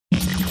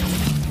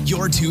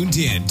You're tuned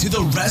in to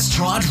the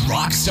Restaurant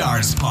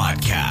Rockstars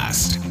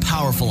podcast.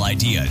 Powerful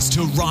ideas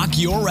to rock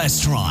your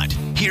restaurant.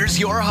 Here's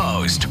your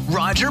host,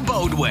 Roger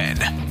Beaudoin.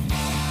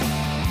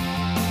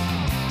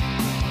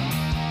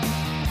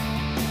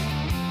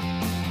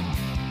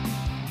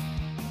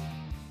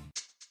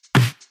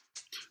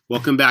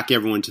 Welcome back,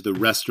 everyone, to the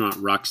Restaurant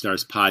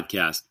Rockstars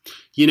podcast.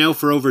 You know,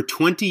 for over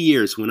 20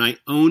 years, when I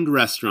owned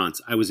restaurants,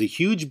 I was a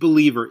huge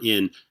believer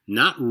in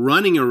not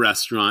running a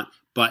restaurant,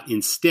 but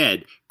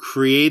instead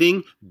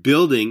creating,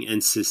 building,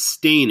 and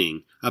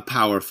sustaining a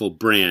powerful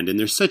brand. And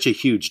there's such a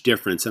huge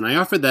difference. And I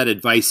offer that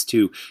advice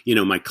to,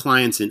 my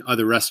clients and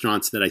other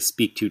restaurants that I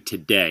speak to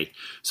today.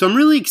 So I'm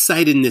really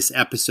excited in this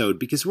episode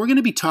because we're going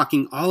to be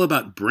talking all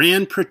about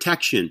brand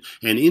protection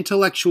and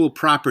intellectual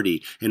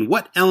property and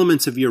what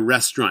elements of your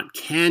restaurant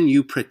can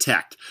you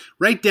protect,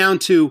 right down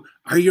to,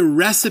 are your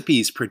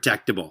recipes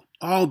protectable?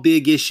 All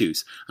big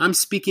issues. I'm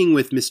speaking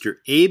with Mr.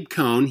 Abe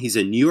Cohn. He's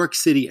a New York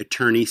City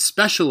attorney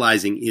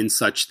specializing in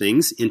such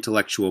things,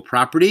 intellectual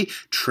property,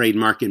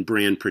 trademark, and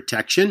brand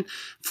protection,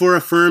 for a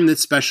firm that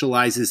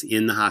specializes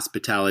in the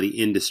hospitality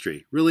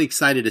industry. Really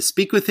excited to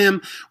speak with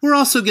him. We're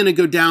also going to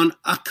go down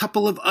a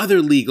couple of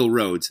other legal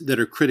roads that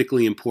are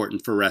critically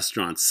important for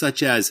restaurants,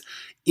 such as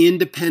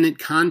independent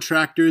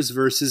contractors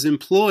versus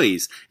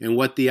employees, and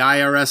what the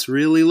IRS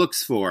really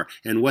looks for,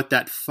 and what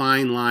that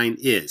fine line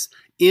is.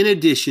 In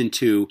addition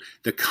to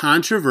the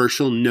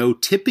controversial no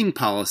tipping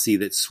policy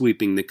that's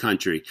sweeping the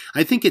country.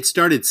 I think it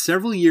started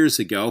several years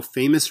ago.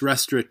 Famous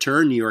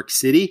restaurateur in New York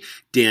City,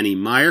 Danny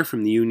Meyer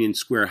from the Union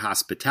Square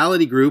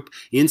Hospitality Group,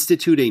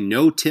 instituted a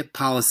no-tip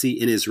policy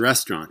in his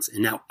restaurants.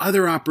 And now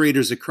other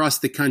operators across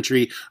the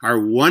country are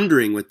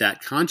wondering with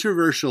that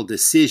controversial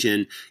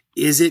decision,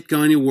 is it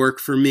going to work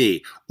for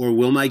me? Or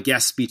will my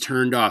guests be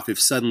turned off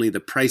if suddenly the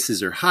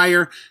prices are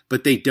higher,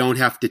 but they don't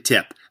have to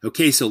tip?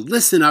 Okay, so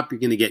listen up. You're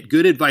going to get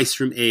good advice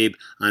from Abe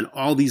on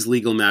all these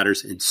legal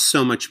matters and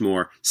so much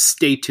more.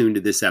 Stay tuned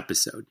to this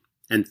episode.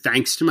 And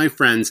thanks to my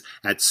friends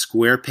at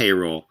Square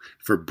Payroll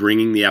for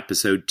bringing the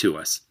episode to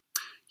us.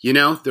 You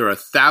know, there are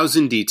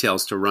 1,000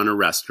 details to run a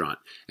restaurant,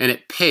 and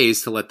it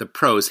pays to let the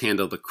pros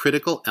handle the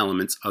critical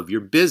elements of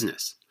your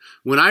business.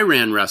 When I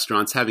ran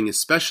restaurants, having a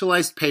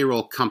specialized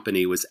payroll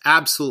company was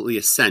absolutely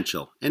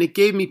essential, and it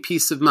gave me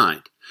peace of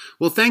mind.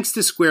 Well, thanks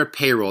to Square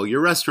Payroll, your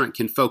restaurant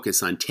can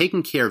focus on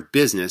taking care of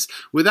business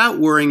without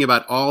worrying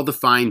about all the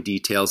fine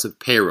details of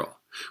payroll.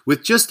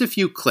 With just a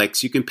few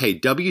clicks, you can pay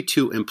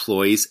W-2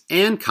 employees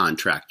and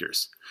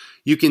contractors.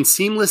 You can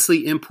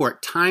seamlessly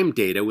import time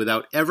data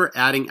without ever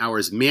adding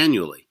hours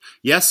manually.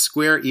 Yes,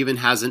 Square even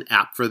has an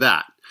app for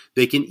that.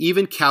 They can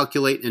even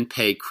calculate and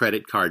pay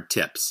credit card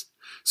tips.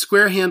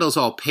 Square handles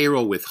all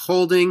payroll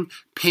withholding,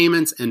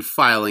 payments, and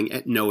filing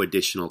at no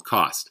additional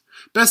cost.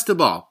 Best of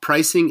all,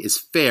 pricing is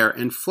fair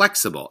and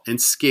flexible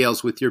and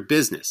scales with your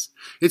business.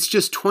 It's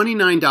just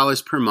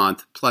 $29 per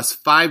month plus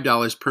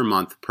 $5 per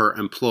month per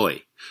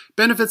employee.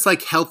 Benefits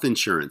like health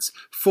insurance,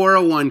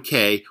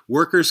 401k,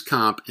 workers'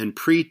 comp, and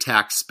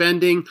pre-tax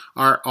spending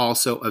are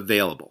also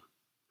available.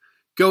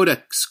 Go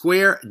to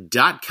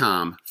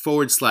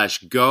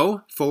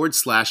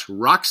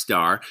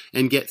square.com/go/rockstar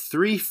and get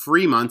 3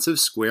 free months of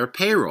Square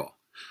Payroll.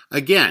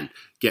 Again,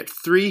 get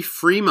 3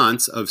 free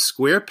months of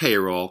Square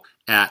Payroll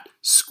at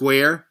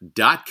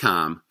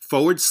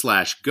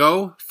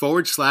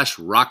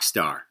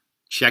square.com/go/rockstar.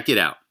 Check it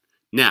out.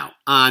 Now,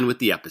 on with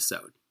the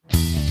episode.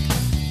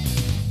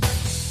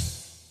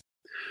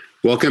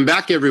 Welcome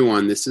back,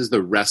 everyone. This is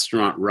the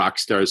Restaurant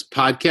Rockstars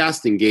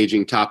podcast,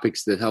 engaging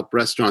topics that help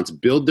restaurants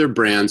build their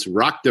brands,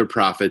 rock their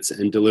profits,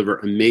 and deliver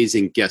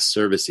amazing guest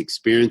service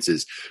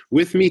experiences.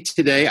 With me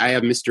today, I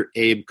have Mr.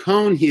 Abe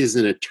Cohn. He is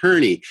an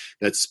attorney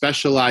that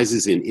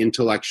specializes in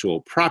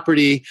intellectual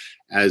property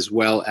as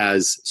well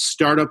as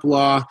startup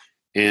law,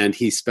 and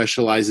he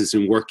specializes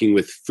in working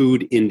with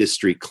food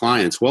industry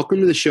clients.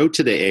 Welcome to the show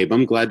today, Abe.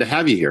 I'm glad to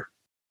have you here.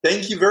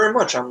 Thank you very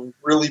much. I'm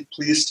really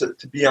pleased to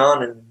be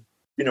on and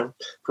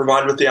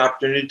provide with the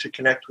opportunity to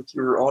connect with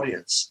your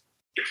audience.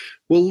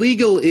 Well,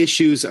 legal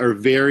issues are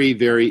very,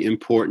 very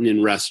important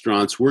in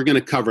restaurants. We're going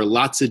to cover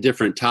lots of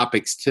different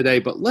topics today,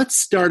 but let's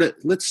start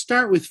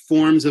with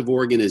forms of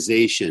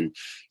organization.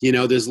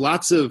 There's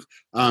lots of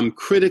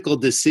critical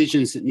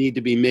decisions that need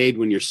to be made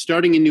when you're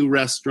starting a new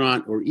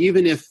restaurant, or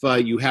even if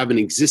you have an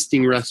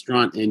existing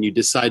restaurant and you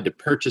decide to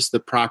purchase the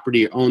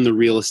property or own the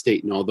real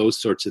estate and all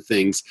those sorts of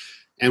things.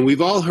 And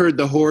we've all heard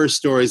the horror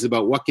stories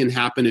about what can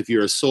happen if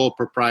you're a sole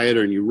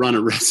proprietor and you run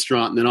a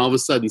restaurant and then all of a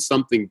sudden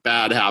something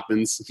bad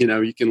happens.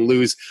 You can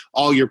lose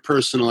all your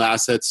personal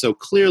assets. So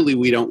clearly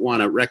we don't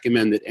want to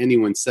recommend that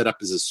anyone set up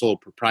as a sole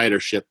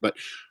proprietorship. But,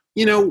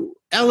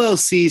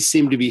 LLCs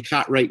seem to be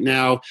hot right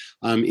now.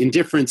 In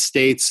different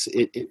states,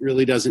 it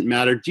really doesn't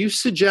matter. Do you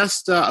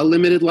suggest a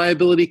limited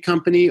liability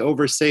company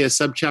over, say, a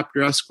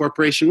subchapter S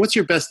corporation? What's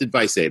your best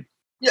advice, Abe?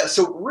 Yeah,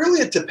 so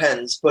really it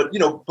depends. But,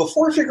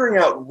 before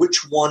figuring out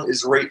which one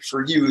is right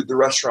for you, the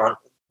restaurant,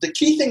 the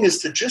key thing is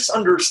to just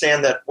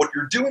understand that what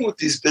you're doing with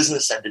these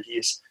business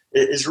entities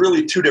is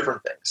really two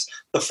different things.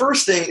 The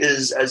first thing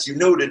is, as you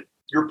noted,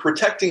 you're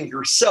protecting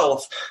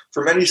yourself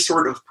from any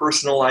sort of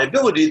personal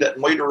liability that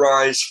might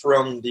arise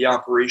from the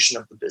operation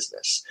of the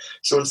business.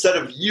 So instead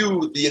of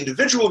you, the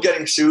individual,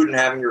 getting sued and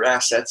having your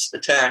assets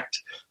attacked,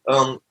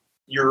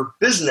 your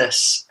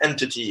business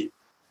entity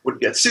would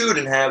get sued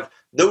and have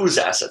those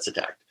assets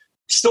attacked.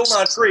 Still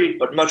not great,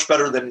 but much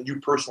better than you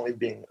personally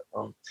being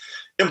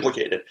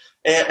implicated.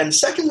 And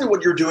secondly,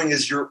 what you're doing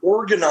is you're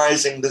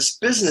organizing this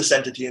business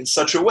entity in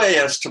such a way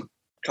as to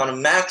kind of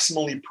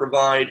maximally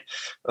provide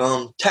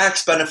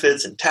tax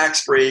benefits and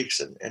tax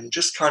breaks and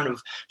just kind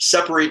of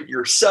separate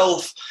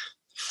yourself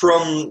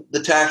from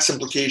the tax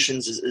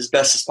implications as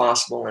best as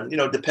possible. And,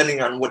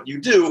 depending on what you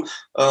do,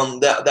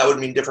 that would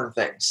mean different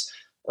things.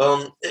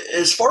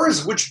 As far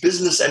as which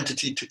business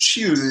entity to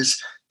choose,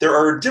 there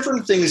are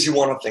different things you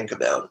want to think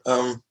about.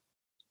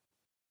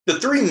 The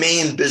three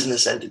main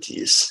business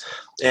entities,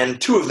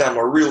 and two of them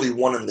are really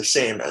one and the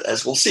same,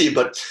 as we'll see,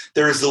 but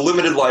there's the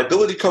limited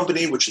liability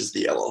company, which is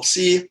the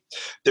LLC.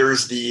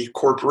 There's the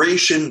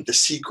corporation, the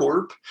C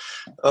Corp.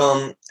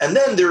 And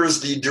then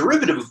there's the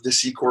derivative of the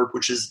C Corp,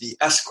 which is the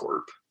S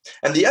Corp.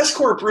 And the S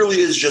Corp really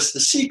is just the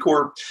C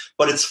Corp,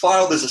 but it's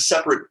filed as a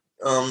separate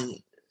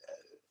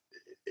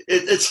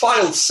it's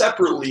filed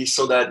separately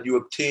so that you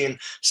obtain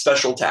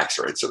special tax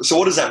rates. So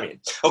what does that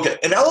mean? Okay,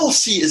 an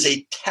LLC is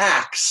a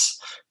tax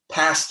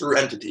pass-through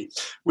entity,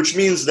 which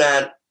means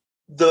that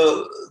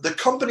the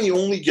company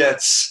only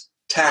gets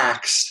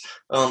taxed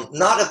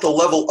not at the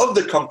level of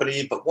the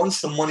company, but once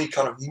the money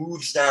kind of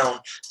moves down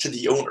to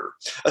the owner.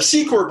 A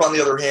C Corp, on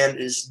the other hand,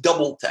 is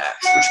double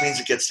taxed, which means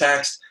it gets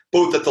taxed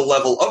both at the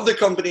level of the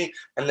company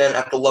and then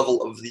at the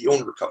level of the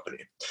owner company.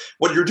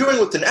 What you're doing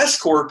with an S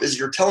Corp is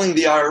you're telling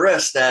the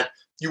IRS that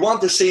you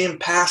want the same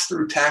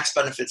pass-through tax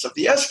benefits of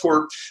the S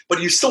Corp, but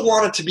you still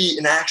want it to be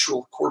an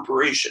actual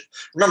corporation.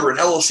 Remember, an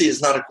LLC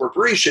is not a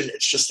corporation,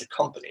 it's just a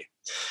company.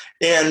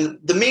 And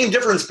the main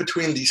difference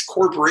between these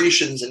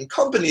corporations and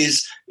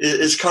companies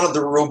is kind of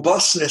the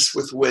robustness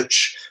with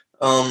which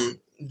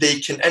they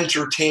can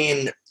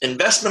entertain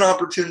investment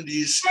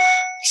opportunities.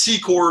 C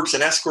Corps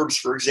and S Corps,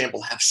 for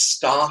example, have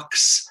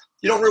stocks.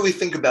 You don't really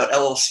think about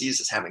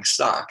LLCs as having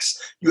stocks.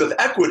 You have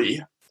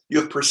equity. You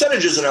have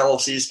percentages in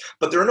LLCs,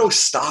 but there are no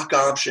stock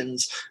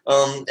options.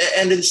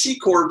 And in C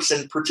Corps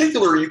in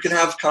particular, you can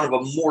have kind of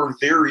a more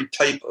varied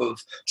type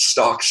of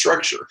stock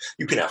structure.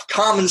 You can have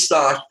common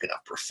stock, you can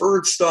have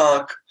preferred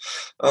stock.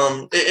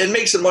 It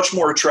makes it much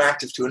more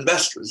attractive to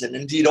investors. And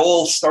indeed,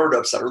 all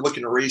startups that are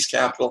looking to raise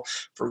capital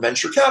from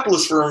venture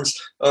capitalist firms,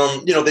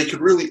 they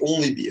could really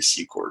only be a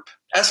C Corp.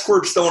 S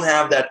Corps don't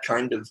have that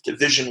kind of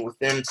division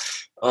within,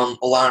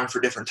 allowing for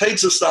different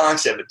types of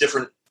stocks. They have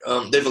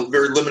a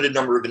very limited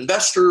number of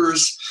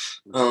investors.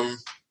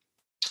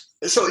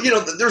 So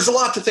there's a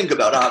lot to think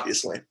about,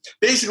 obviously.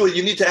 Basically,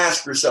 you need to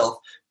ask yourself,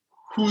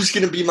 who's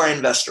going to be my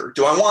investor?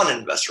 Do I want an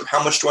investor?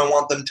 How much do I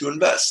want them to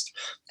invest?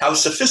 How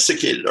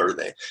sophisticated are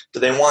they? Do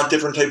they want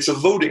different types of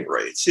voting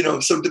rights?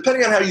 So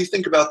depending on how you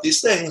think about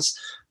these things,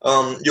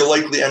 you'll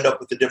likely end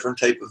up with a different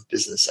type of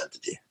business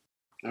entity.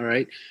 All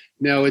right.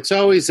 Now, it's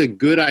always a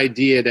good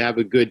idea to have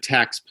a good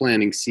tax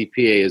planning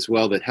CPA as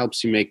well that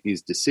helps you make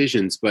these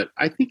decisions. But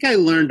I think I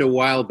learned a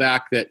while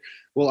back that,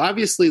 well,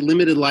 obviously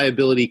limited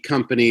liability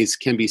companies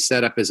can be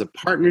set up as a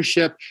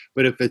partnership,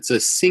 but if it's a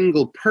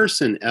single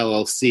person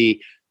LLC,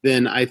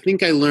 then I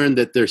think I learned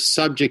that they're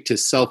subject to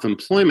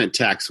self-employment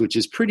tax, which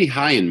is pretty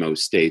high in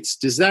most states.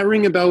 Does that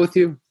ring a bell with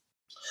you?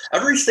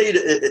 Every state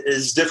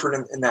is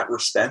different in that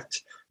respect.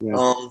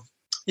 Yeah.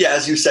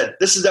 As you said,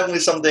 this is definitely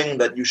something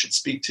that you should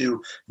speak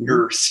to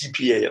your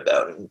CPA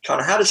about and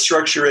kind of how to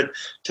structure it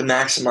to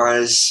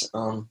maximize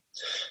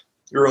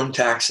your own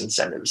tax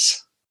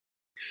incentives.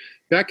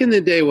 Back in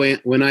the day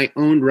when I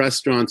owned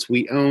restaurants,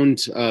 we owned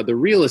the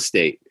real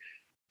estate.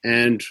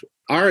 And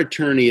our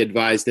attorney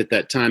advised at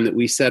that time that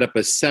we set up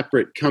a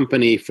separate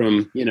company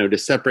from, to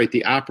separate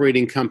the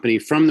operating company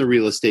from the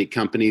real estate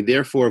company.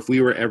 Therefore, if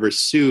we were ever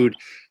sued,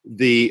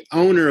 the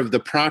owner of the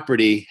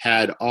property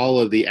had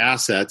all of the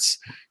assets,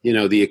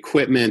 the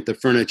equipment, the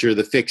furniture,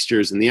 the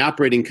fixtures, and the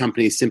operating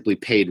company simply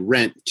paid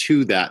rent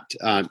to that.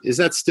 Is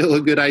that still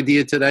a good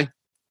idea today?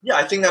 Yeah,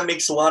 I think that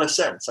makes a lot of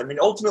sense. I mean,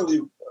 ultimately,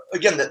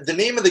 again, the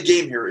name of the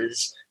game here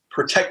is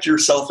protect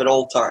yourself at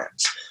all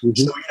times.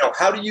 Mm-hmm. So,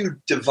 how do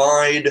you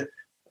divide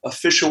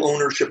official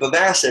ownership of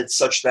assets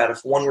such that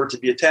if one were to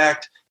be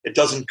attacked, it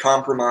doesn't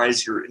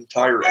compromise your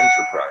entire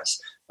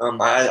enterprise?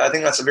 I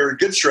think that's a very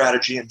good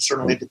strategy, and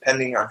certainly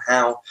depending on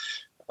how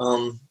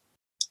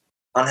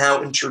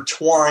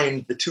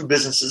intertwined the two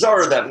businesses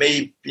are, that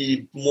may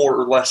be more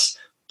or less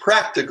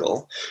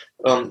practical.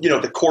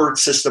 The court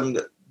system,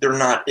 they're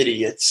not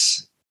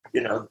idiots,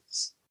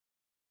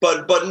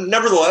 but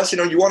nevertheless,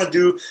 you want to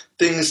do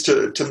things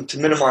to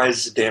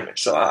minimize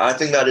damage. So I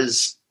think that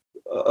is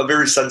a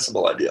very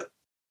sensible idea.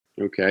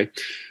 Okay.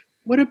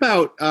 What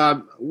about,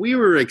 we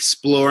were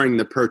exploring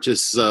the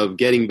purchase of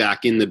getting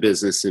back in the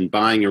business and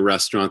buying a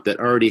restaurant that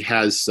already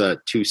has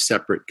two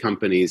separate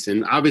companies.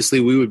 And obviously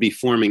we would be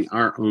forming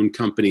our own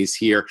companies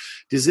here.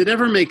 Does it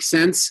ever make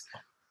sense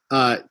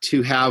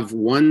to have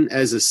one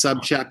as a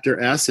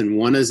subchapter S and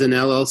one as an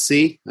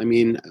LLC? I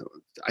mean,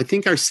 I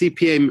think our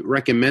CPA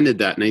recommended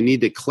that, and I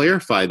need to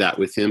clarify that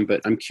with him,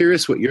 but I'm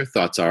curious what your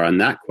thoughts are on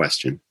that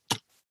question.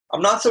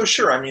 I'm not so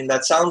sure. I mean,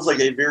 that sounds like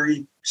a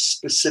very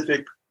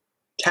specific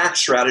tax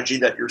strategy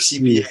that your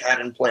CPA had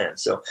in plan.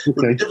 So it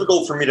would be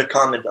difficult for me to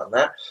comment on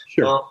that.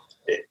 Sure.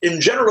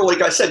 In general,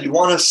 like I said, you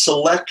want to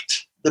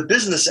select the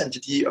business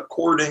entity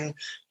according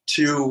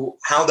to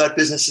how that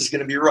business is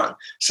going to be run.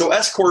 So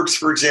S Corps,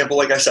 for example,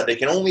 like I said, they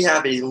can only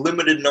have a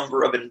limited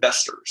number of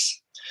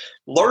investors.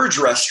 Large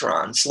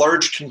restaurants,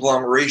 large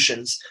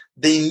conglomerations,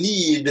 they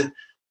need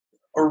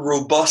a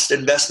robust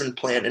investment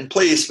plan in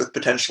place with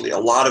potentially a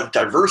lot of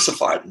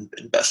diversified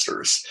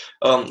investors.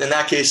 In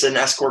that case, an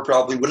S Corp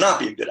probably would not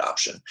be a good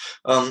option.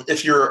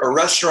 If you're a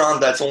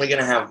restaurant that's only going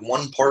to have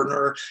one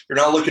partner, you're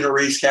not looking to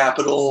raise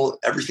capital,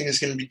 everything is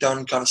going to be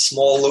done kind of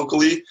small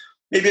locally,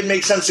 maybe it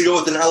makes sense to go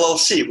with an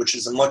LLC, which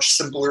is a much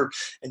simpler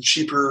and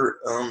cheaper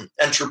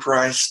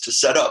enterprise to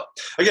set up.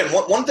 Again,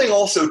 one thing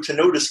also to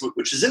notice,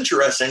 which is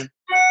interesting,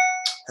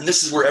 and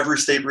this is where every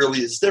state really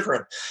is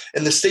different.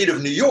 In the state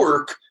of New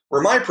York,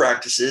 where my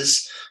practice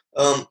is,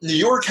 New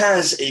York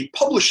has a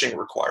publishing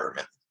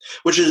requirement,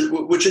 which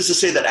is to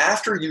say that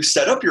after you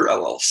set up your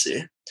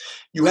LLC,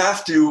 you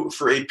have to,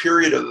 for a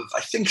period of,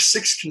 I think,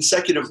 6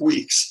 consecutive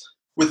weeks,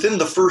 within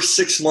the first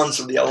 6 months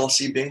of the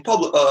LLC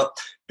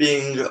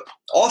being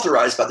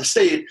authorized by the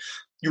state,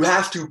 you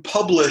have to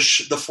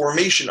publish the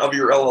formation of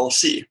your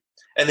LLC.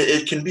 And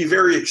it can be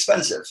very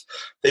expensive.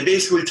 They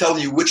basically tell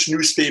you which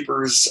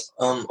newspapers,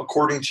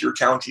 according to your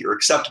county, are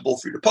acceptable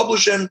for you to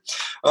publish in.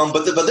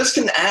 But this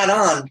can add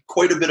on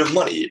quite a bit of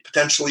money,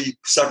 potentially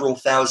several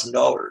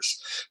 $1,000s.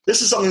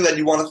 This is something that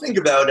you want to think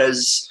about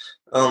as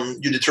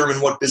you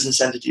determine what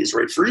business entity is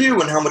right for you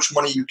and how much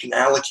money you can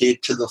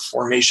allocate to the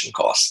formation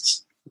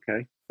costs.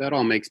 Okay, that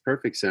all makes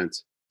perfect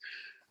sense.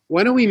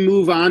 Why don't we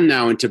move on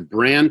now into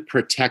brand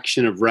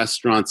protection of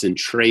restaurants and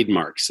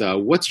trademarks?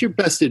 What's your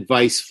best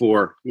advice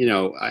for,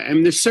 I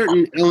mean, there's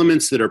certain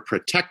elements that are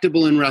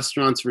protectable in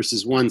restaurants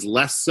versus ones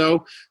less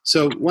so.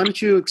 So why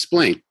don't you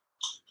explain?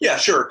 Yeah,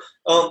 sure.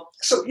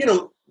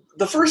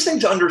 The first thing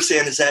to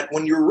understand is that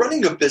when you're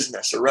running a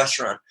business, a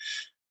restaurant,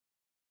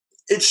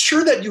 it's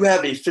true that you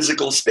have a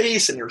physical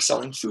space and you're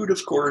selling food,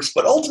 of course,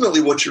 but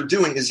ultimately what you're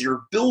doing is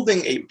you're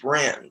building a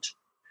brand.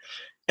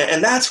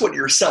 And that's what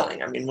you're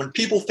selling. I mean, when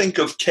people think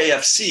of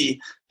KFC,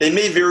 they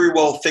may very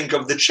well think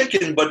of the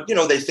chicken, but,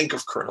 they think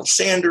of Colonel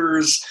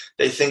Sanders.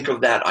 They think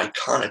of that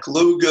iconic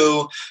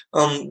logo.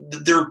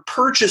 They're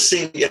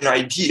purchasing an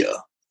idea.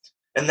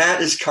 And that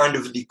is kind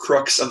of the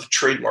crux of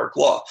trademark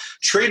law.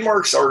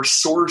 Trademarks are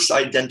source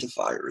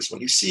identifiers.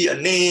 When you see a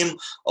name,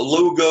 a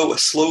logo, a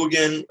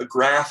slogan, a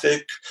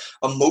graphic,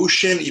 a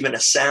motion, even a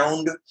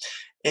sound,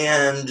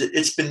 and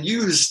it's been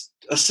used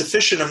a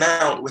sufficient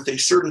amount with a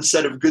certain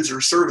set of goods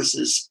or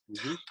services,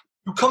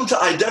 you come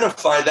to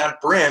identify that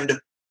brand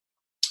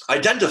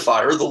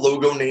identifier, the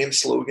logo, name,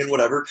 slogan,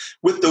 whatever,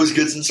 with those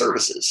goods and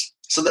services.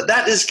 So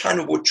that is kind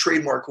of what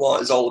trademark law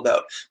is all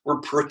about.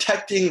 We're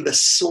protecting the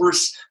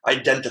source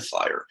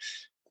identifier.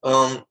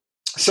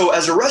 So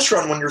as a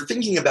restaurant, when you're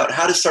thinking about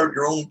how to start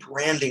your own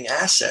branding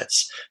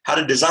assets, how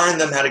to design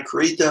them, how to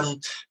create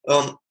them,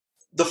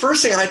 the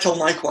first thing I tell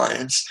my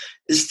clients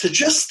is to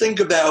just think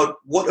about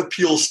what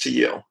appeals to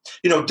you.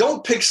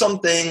 Don't pick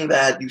something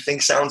that you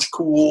think sounds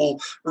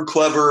cool or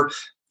clever.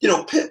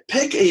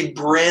 Pick a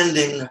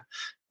branding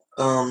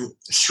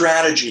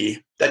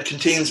strategy that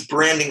contains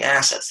branding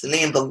assets, the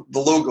name, the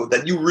logo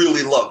that you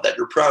really love, that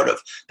you're proud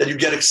of, that you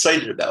get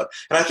excited about.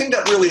 And I think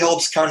that really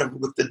helps kind of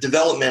with the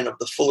development of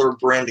the fuller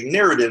branding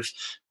narrative,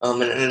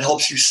 and it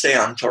helps you stay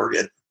on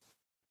target.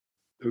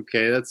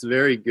 Okay, that's a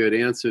very good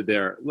answer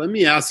there. Let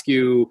me ask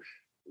you,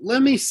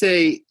 let me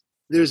say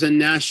there's a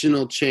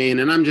national chain,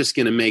 and I'm just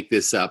going to make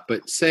this up,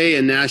 but say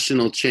a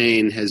national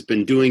chain has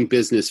been doing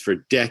business for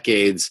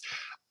decades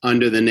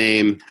under the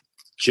name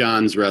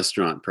John's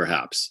Restaurant,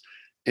 perhaps.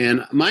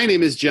 And my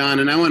name is John,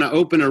 and I want to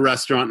open a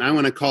restaurant, and I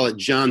want to call it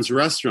John's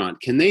Restaurant.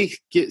 Can they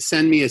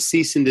send me a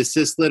cease and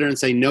desist letter and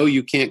say, no,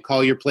 you can't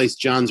call your place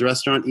John's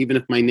Restaurant, even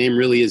if my name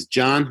really is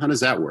John? How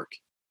does that work?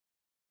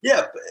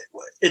 Yeah,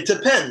 it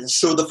depends.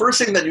 So the first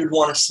thing that you'd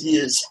want to see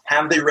is,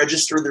 have they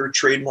registered their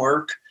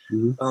trademark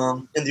in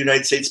the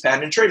United States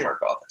Patent and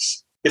Trademark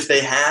Office? If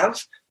they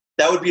have,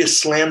 that would be a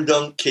slam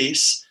dunk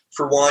case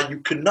for why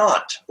you could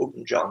not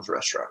open John's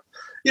Restaurant.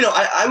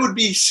 I would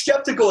be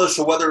skeptical as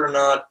to whether or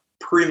not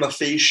prima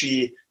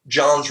facie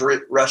John's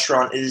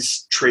Restaurant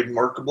is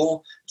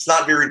trademarkable. It's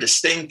not very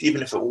distinct.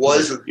 Even if it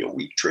was, it would be a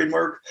weak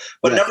trademark.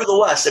 But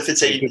nevertheless, if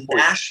it's a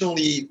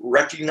nationally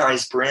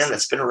recognized brand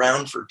that's been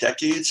around for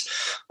decades,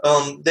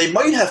 they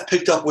might have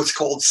picked up what's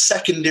called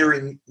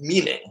secondary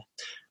meaning,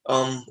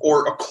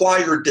 or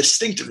acquired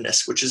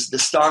distinctiveness, which is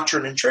this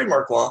doctrine in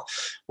trademark law,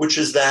 which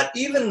is that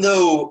even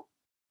though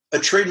a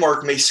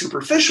trademark may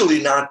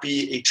superficially not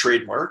be a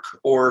trademark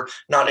or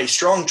not a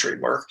strong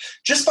trademark,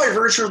 just by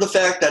virtue of the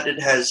fact that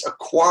it has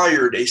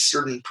acquired a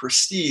certain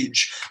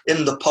prestige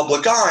in the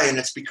public eye and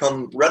it's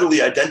become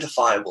readily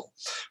identifiable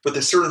with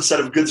a certain set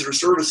of goods or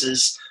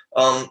services,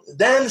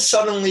 then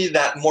suddenly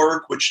that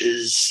mark, which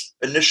is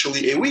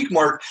initially a weak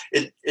mark,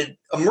 it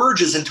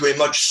emerges into a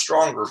much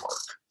stronger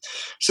mark.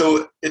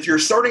 So if you're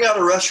starting out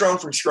a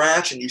restaurant from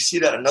scratch and you see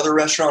that another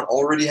restaurant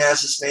already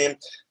has this name,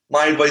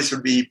 my advice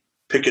would be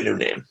pick a new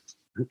name.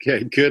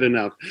 Okay, good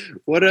enough.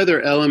 What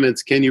other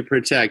elements can you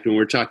protect when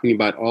we're talking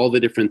about all the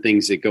different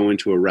things that go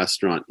into a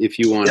restaurant if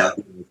you want to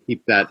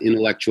keep that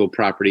intellectual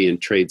property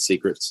and trade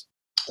secrets?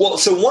 Well,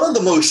 so one of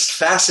the most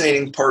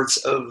fascinating parts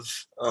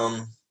of,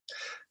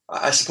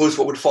 I suppose,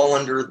 what would fall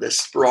under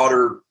this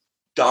broader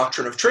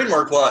doctrine of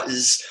trademark law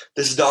is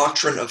this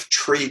doctrine of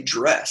trade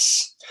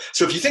dress.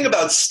 So if you think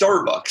about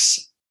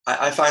Starbucks,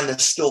 I find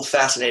this still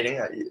fascinating.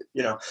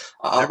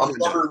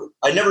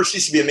 I never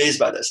cease to be amazed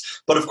by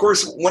this. But of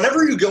course,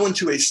 whenever you go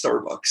into a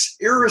Starbucks,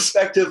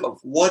 irrespective of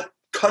what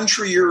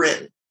country you're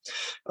in,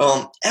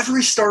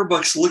 every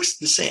Starbucks looks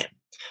the same.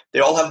 They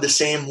all have the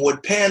same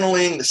wood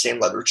paneling, the same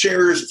leather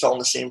chairs. It's all in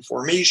the same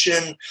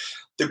formation,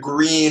 the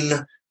green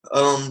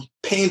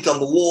paint on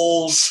the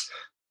walls.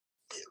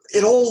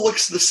 It all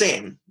looks the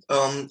same.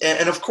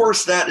 And of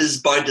course, that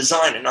is by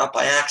design and not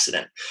by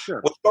accident.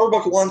 Sure. What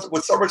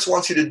Starbucks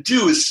wants you to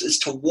do is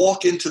to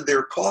walk into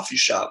their coffee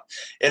shop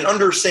and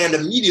understand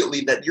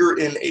immediately that you're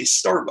in a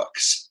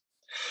Starbucks.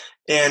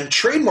 And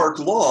trademark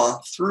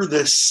law, through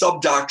this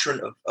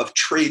sub-doctrine of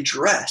trade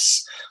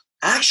dress,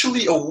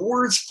 actually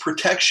awards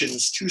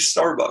protections to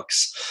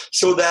Starbucks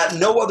so that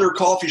no other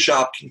coffee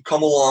shop can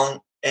come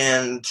along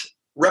and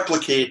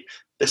replicate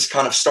this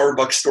kind of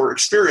Starbucks store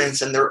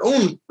experience in their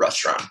own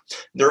restaurant,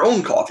 their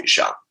own coffee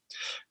shop.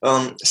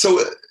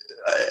 So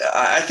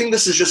I think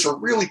this is just a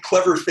really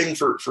clever thing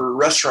for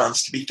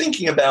restaurants to be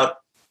thinking about,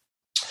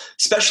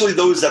 especially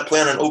those that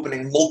plan on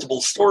opening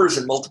multiple stores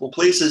in multiple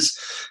places.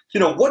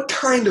 What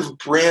kind of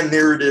brand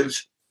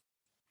narrative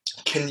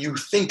can you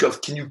think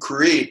of, can you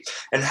create,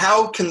 and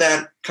how can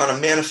that kind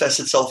of manifest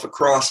itself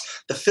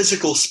across the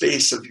physical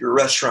space of your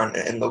restaurant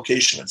and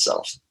location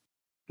itself?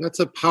 That's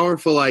a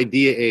powerful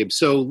idea, Abe.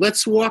 So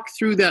let's walk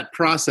through that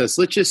process.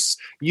 Let's just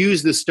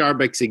use the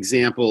Starbucks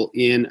example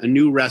in a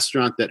new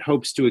restaurant that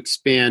hopes to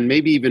expand,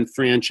 maybe even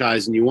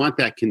franchise, and you want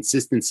that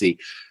consistency.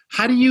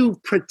 How do you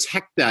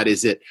protect that?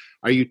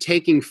 Are you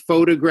taking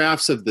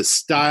photographs of the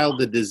style,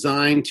 the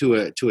design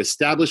to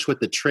establish what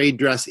the trade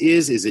dress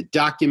is? Is it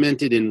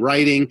documented in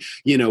writing?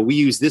 We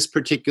use this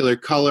particular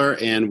color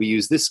and we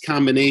use this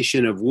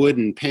combination of wood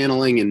and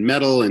paneling and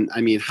metal. And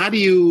how do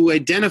you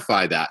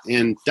identify that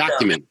and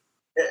document?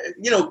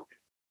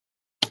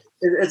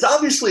 It's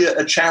obviously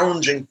a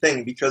challenging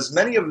thing because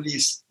many of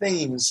these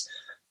things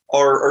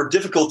are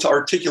difficult to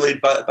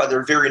articulate by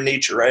their very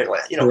nature, right?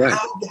 Right.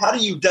 How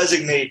do you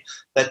designate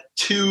that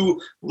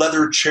two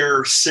leather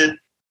chairs sit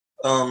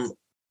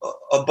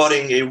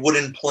abutting a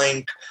wooden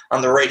plank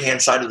on the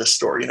right-hand side of the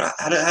store?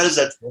 How does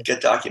that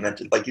get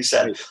documented, like you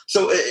said? Right.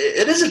 So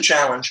it is a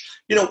challenge.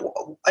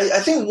 I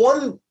think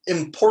one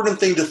important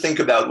thing to think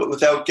about,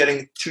 without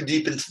getting too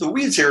deep into the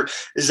weeds here,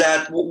 is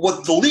that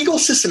what the legal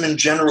system in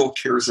general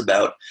cares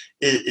about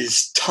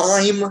is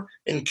time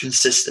and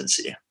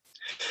consistency.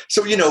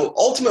 So,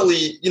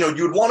 ultimately, you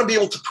would want to be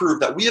able to prove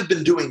that we have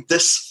been doing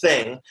this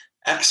thing,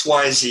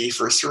 XYZ,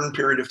 for a certain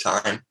period of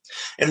time,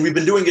 and we've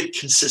been doing it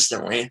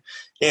consistently,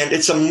 and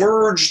it's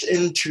emerged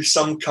into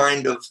some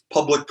kind of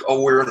public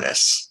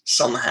awareness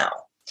somehow.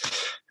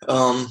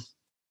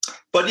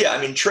 But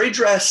yeah, trade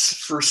dress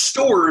for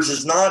stores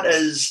is not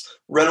as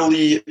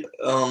readily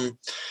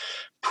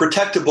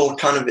protectable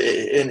kind of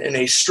in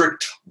a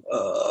strict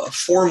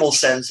formal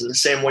sense, in the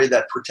same way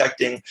that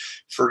protecting,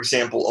 for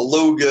example, a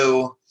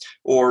logo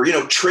or,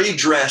 trade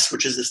dress,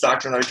 which is this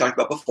doctrine that we talked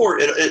about before,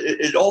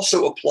 it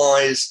also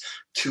applies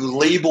to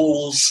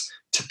labels,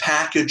 to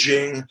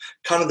packaging,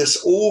 kind of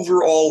this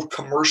overall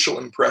commercial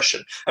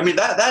impression.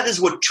 That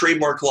is what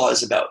trademark law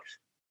is about.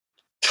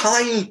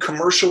 Tying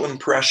commercial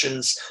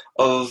impressions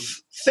of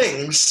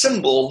things,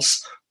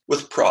 symbols,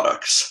 with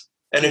products.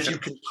 And if you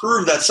can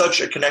prove that such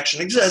a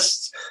connection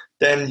exists,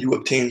 then you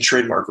obtain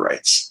trademark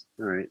rights.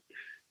 All right.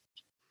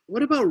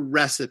 What about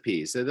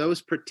recipes? Are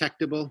those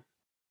protectable?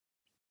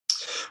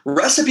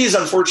 Recipes,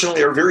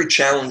 unfortunately, are very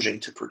challenging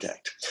to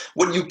protect.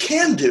 What you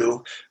can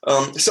do,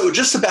 so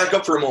just to back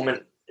up for a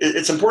moment,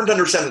 it's important to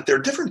understand that there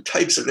are different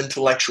types of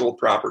intellectual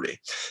property.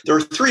 There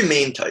are three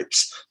main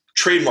types: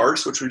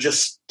 trademarks, which we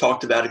just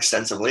talked about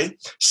extensively;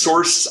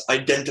 source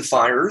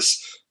identifiers,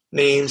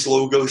 names,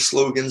 logos,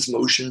 slogans,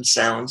 motions,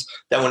 sounds,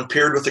 that when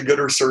paired with a good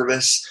or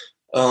service,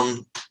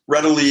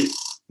 readily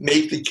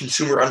make the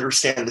consumer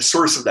understand the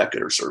source of that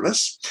good or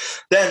service.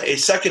 Then a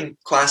second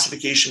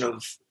classification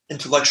of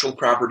intellectual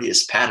property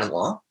is patent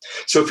law.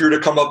 So if you're to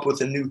come up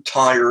with a new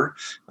tire,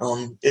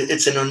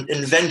 it's an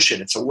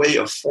invention. It's a way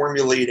of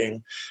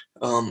formulating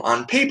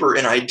on paper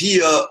an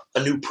idea,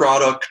 a new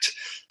product,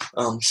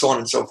 so on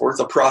and so forth,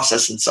 a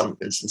process in some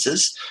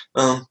instances.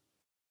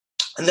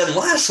 And then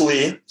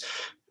lastly,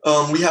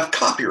 we have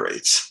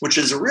copyrights, which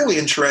is a really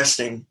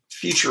interesting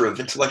feature of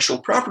intellectual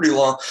property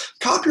law.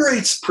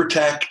 Copyrights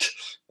protect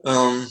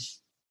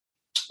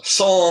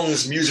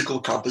songs, musical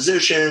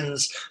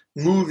compositions,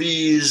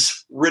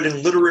 movies,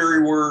 written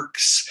literary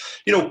works,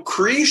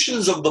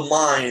 creations of the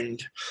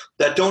mind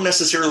that don't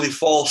necessarily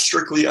fall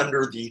strictly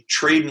under the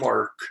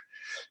trademark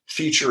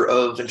feature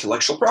of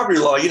intellectual property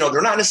law.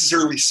 They're not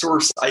necessarily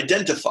source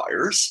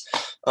identifiers,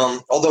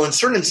 although in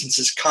certain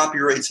instances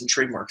copyrights and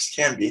trademarks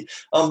can be.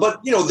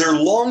 But they're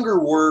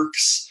longer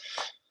works.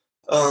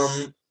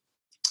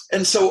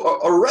 And so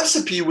a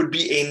recipe would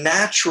be a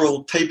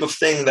natural type of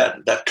thing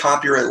that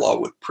copyright law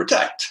would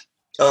protect.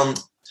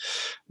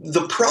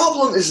 The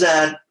problem is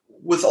that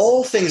with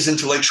all things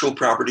intellectual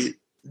property,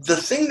 the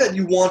thing that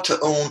you want to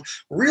own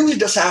really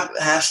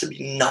has to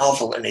be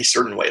novel in a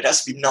certain way. It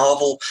has to be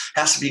novel,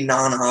 has to be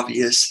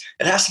non-obvious.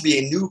 It has to be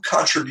a new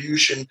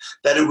contribution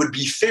that it would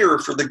be fair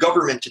for the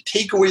government to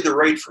take away the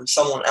right from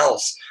someone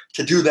else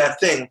to do that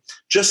thing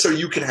just so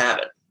you can have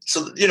it.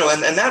 So,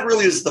 and that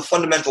really is the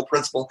fundamental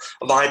principle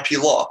of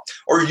IP law.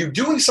 Or are you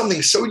doing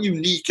something so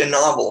unique and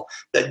novel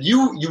that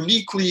you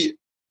uniquely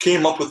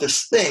came up with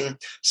this thing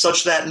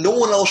such that no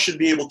one else should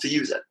be able to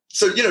use it?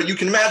 So, you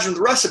can imagine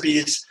the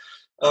recipes.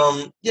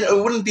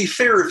 It wouldn't be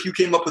fair if you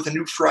came up with a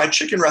new fried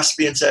chicken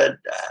recipe and said,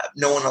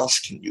 no one else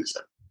can use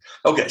it.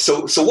 Okay,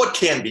 so what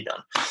can be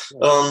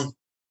done?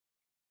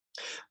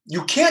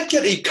 You can't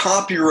get a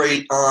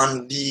copyright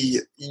on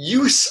the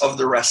use of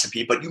the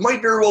recipe, but you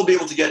might very well be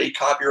able to get a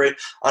copyright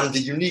on the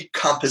unique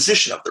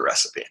composition of the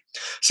recipe.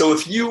 So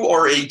if you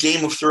are a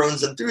Game of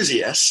Thrones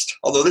enthusiast,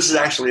 although this is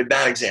actually a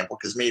bad example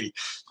because maybe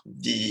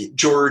the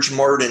George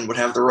Martin would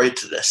have the right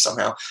to this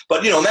somehow.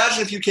 But,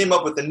 imagine if you came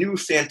up with a new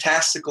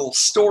fantastical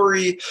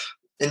story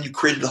and you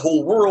created a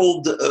whole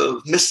world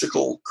of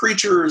mystical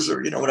creatures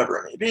or, whatever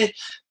it may be.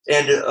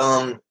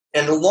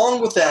 And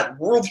along with that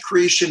world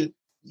creation,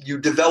 you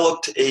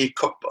developed a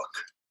cookbook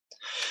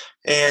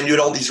and you had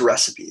all these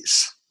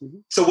recipes. Mm-hmm.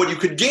 So what you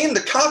could gain the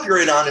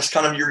copyright on is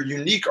kind of your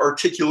unique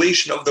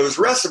articulation of those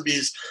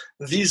recipes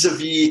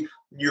vis-a-vis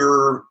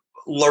your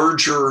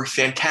larger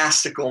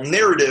fantastical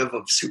narrative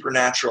of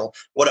supernatural,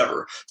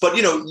 whatever. But,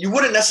 you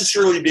wouldn't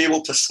necessarily be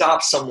able to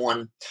stop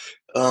someone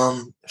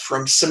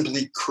from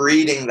simply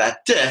creating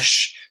that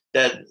dish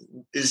that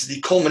is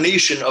the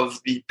culmination of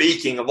the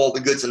baking of all the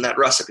goods in that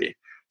recipe.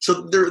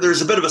 So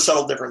there's a bit of a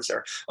subtle difference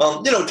there.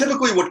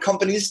 Typically what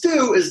companies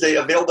do is they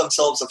avail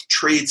themselves of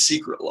trade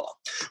secret law,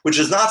 which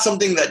is not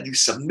something that you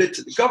submit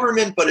to the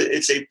government, but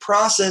it's a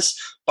process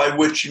by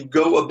which you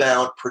go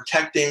about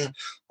protecting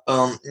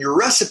your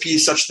recipe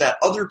such that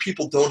other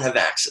people don't have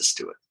access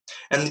to it.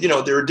 And,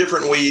 there are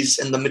different ways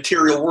in the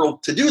material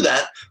world to do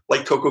that.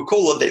 Like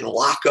Coca-Cola, they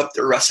lock up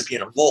their recipe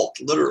in a vault,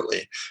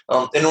 literally,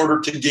 in order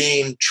to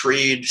gain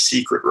trade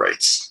secret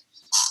rights.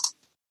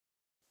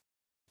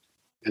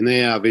 And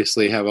they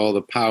obviously have all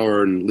the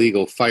power and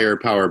legal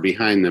firepower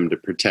behind them to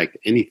protect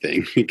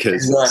anything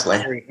because It's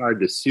very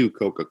hard to sue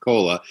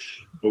Coca-Cola.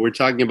 But we're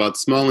talking about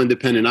small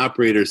independent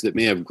operators that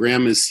may have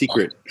grandma's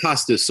secret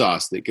pasta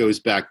sauce that goes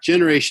back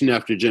generation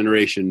after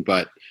generation.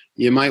 But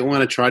you might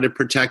want to try to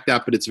protect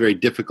that, but it's very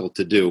difficult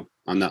to do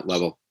on that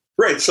level.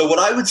 Right. So what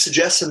I would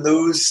suggest in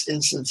those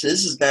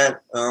instances is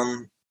that,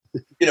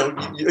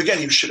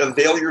 you should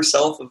avail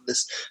yourself of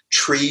this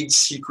trade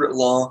secret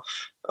law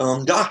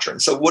doctrine.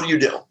 So what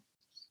do?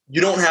 You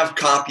don't have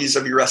copies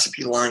of your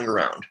recipe lying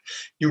around.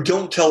 You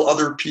don't tell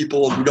other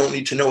people who don't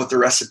need to know what the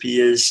recipe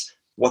is,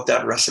 what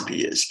that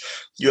recipe is.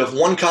 You have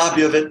one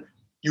copy of it.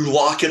 You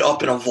lock it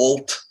up in a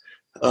vault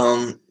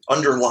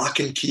under lock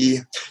and key.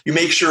 You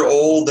make sure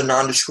all the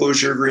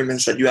non-disclosure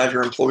agreements that you have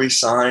your employees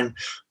sign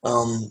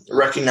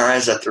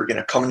recognize that they're going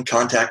to come in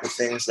contact with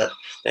things that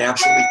they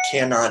absolutely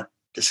cannot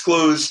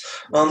disclose.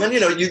 And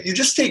you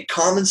just take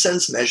common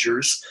sense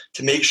measures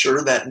to make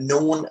sure that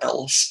no one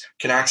else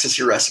can access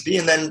your recipe.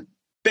 And then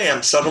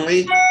bam,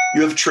 suddenly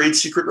you have trade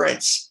secret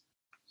rights.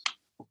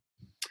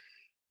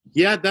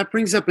 Yeah, that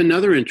brings up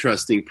another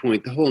interesting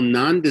point, the whole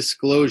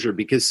non-disclosure,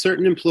 because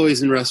certain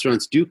employees in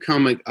restaurants do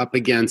come up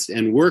against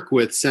and work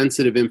with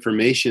sensitive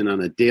information on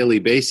a daily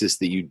basis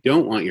that you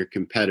don't want your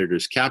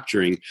competitors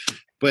capturing.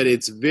 But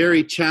it's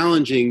very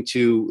challenging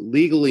to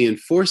legally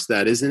enforce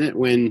that, isn't it?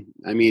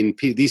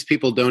 These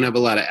people don't have a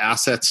lot of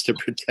assets to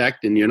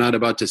protect, and you're not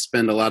about to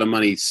spend a lot of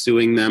money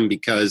suing them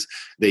because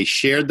they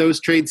shared those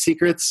trade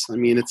secrets.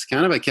 It's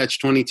kind of a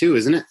catch-22,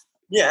 isn't it?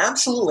 Yeah,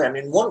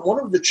 absolutely. One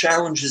of the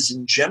challenges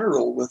in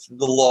general with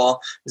the law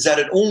is that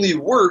it only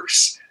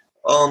works,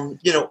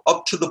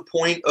 up to the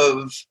point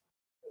of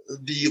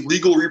the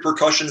legal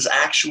repercussions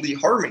actually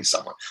harming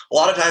someone. A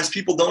lot of times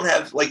people don't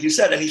have, like you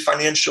said, any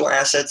financial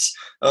assets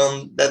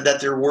that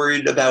they're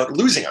worried about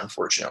losing,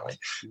 unfortunately.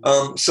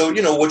 So,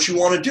 what you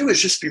want to do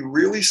is just be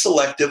really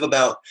selective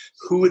about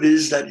who it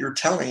is that you're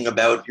telling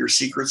about your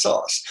secret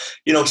sauce.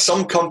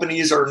 Some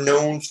companies are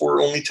known for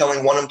only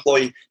telling one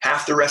employee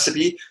half the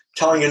recipe,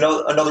 telling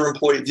another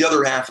employee the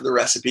other half of the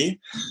recipe.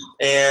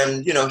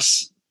 And,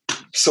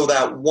 so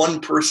that one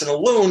person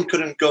alone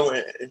couldn't go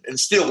and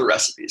steal the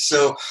recipes.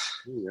 So,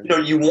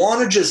 you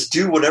want to just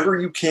do whatever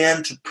you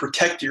can to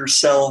protect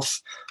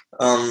yourself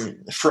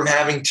from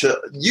having to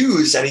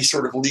use any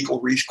sort of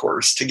legal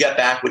recourse to get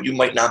back what you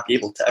might not be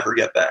able to ever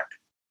get back.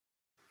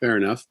 Fair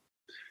enough.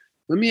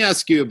 Let me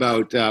ask you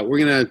about, we're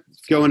going to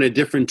go in a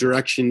different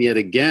direction yet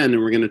again,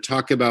 and we're going to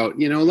talk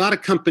about, a lot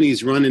of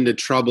companies run into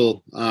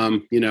trouble,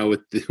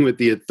 with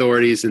the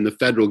authorities and the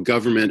federal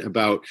government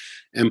about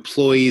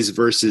employees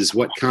versus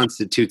what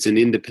constitutes an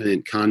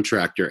independent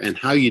contractor, and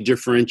how you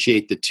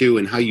differentiate the two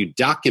and how you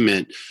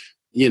document,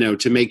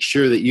 to make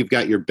sure that you've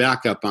got your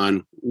backup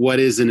on what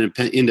is an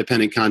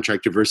independent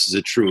contractor versus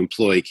a true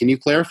employee. Can you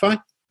clarify?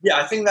 Yeah,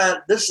 I think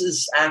that this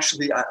is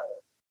actually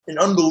an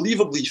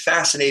unbelievably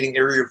fascinating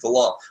area of the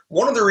law.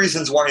 One of the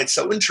reasons why it's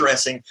so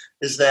interesting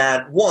is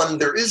that, one,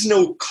 there is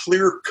no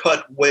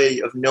clear-cut way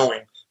of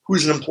knowing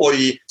who's an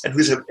employee and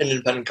who's an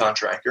independent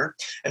contractor.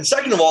 And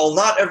second of all,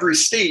 not every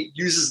state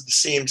uses the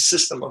same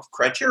system of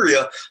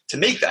criteria to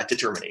make that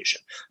determination.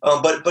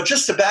 But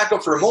just to back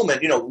up for a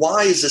moment,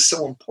 why is this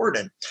so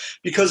important?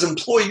 Because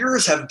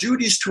employers have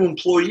duties to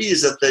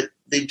employees that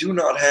they do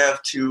not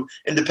have to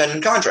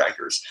independent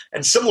contractors.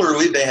 And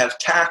similarly, they have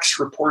tax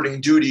reporting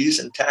duties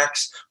and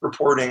tax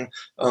reporting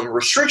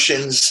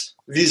restrictions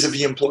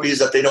vis-a-vis employees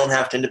that they don't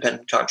have to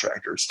independent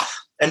contractors.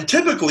 And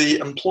typically,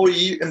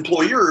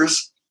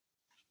 employers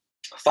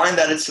find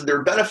that it's to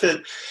their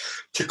benefit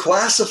to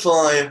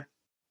classify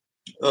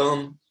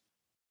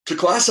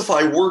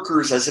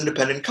workers as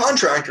independent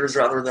contractors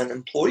rather than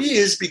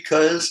employees,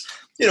 because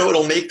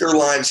it'll make their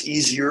lives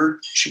easier,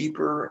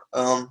 cheaper.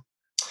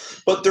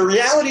 But the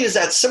reality is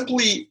that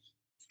simply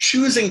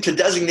choosing to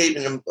designate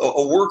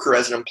a worker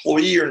as an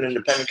employee or an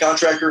independent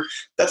contractor,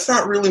 that's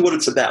not really what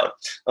it's about.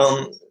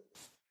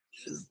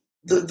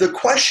 The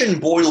question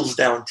boils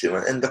down to,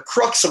 and the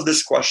crux of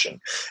this question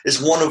is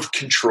one of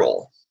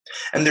control.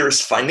 And there's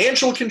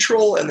financial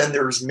control, and then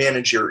there's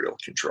managerial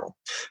control.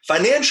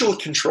 Financial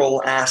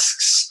control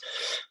asks,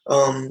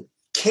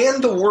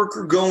 can the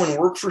worker go and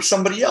work for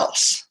somebody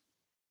else?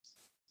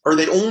 Are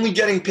they only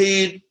getting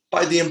paid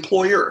by the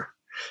employer?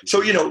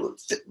 So,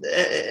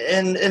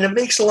 and it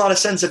makes a lot of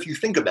sense if you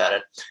think about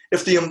it.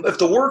 If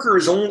the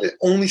worker's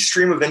only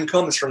stream of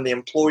income is from the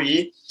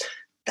employee,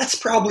 that's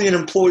probably an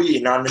employee,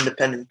 not an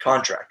independent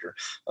contractor.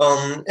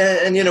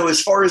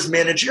 As far as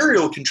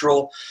managerial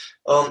control,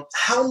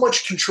 how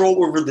much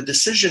control over the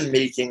decision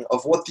making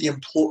of what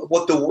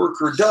the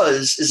worker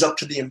does is up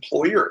to the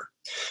employer.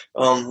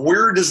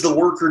 Where does the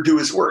worker do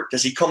his work?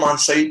 Does he come on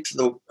site to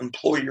the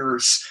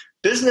employer's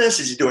business?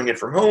 Is he doing it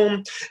from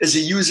home? Is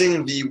he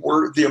using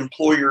the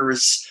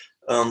employer's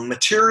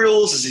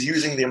materials? Is he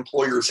using the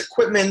employer's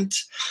equipment?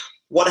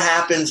 What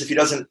happens if he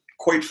doesn't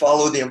quite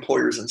follow the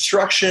employer's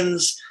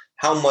instructions?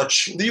 How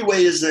much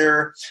leeway is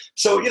there?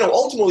 So,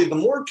 ultimately, the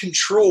more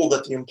control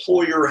that the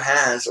employer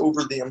has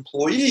over the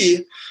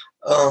employee,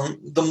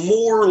 the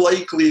more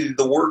likely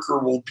the worker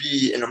will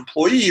be an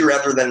employee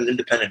rather than an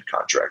independent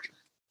contractor.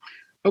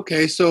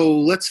 Okay, so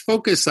let's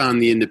focus on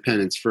the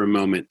independence for a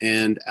moment.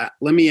 And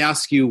let me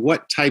ask you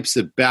what types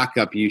of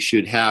backup you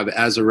should have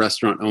as a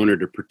restaurant owner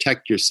to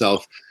protect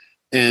yourself.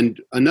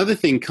 And another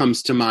thing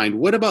comes to mind.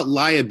 What about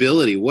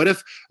liability? What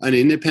if an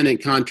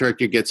independent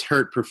contractor gets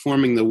hurt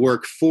performing the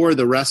work for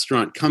the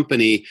restaurant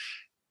company,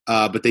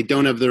 but they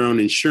don't have their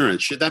own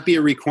insurance? Should that be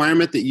a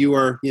requirement that you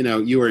are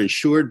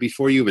insured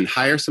before you even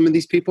hire some of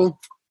these people?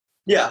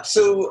 Yeah.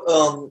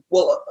 So,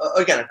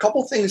 again, a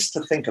couple things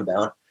to think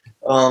about.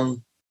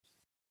 The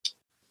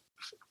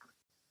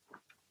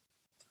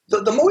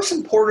most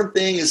important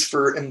thing is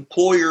for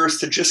employers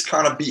to just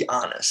kind of be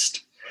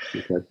honest.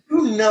 Okay.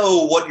 You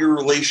know what your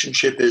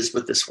relationship is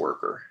with this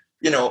worker.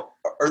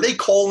 Are they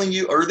calling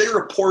you? Are they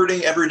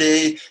reporting every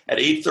day at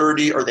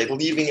 8:30? Are they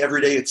leaving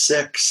every day at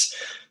 6?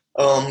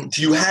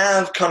 Do you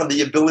have kind of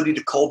the ability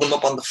to call them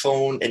up on the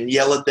phone and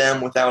yell at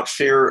them without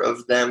fear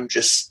of them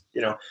just,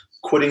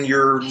 quitting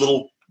your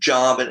little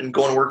job and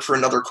going to work for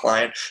another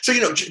client?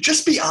 So,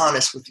 just be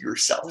honest with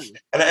yourself.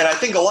 And I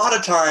think a lot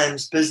of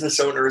times business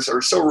owners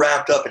are so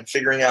wrapped up in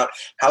figuring out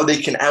how they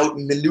can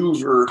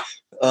outmaneuver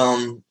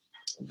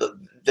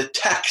the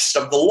text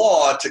of the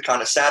law to kind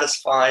of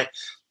satisfy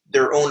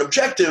their own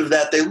objective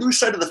that they lose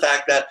sight of the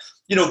fact that,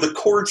 the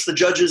courts, the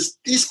judges,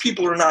 these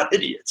people are not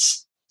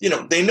idiots.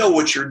 They know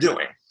what you're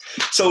doing.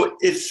 So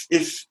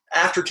if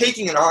after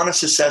taking an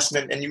honest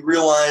assessment and you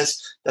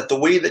realize that the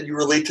way that you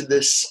relate to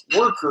this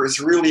worker is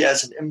really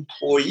as an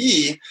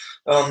employee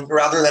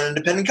rather than an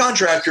independent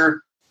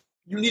contractor,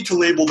 you need to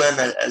label them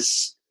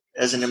as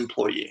an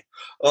employee.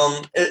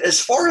 As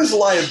far as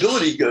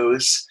liability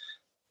goes,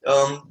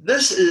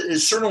 this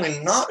is certainly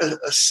not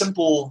a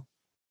simple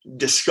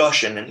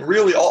discussion. And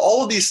really,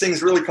 all of these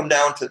things really come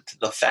down to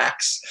the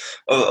facts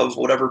of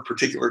whatever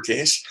particular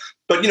case.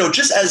 But,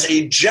 just as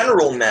a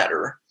general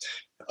matter,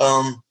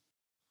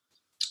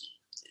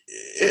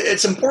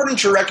 it's important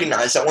to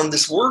recognize that when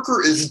this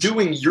worker is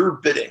doing your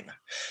bidding,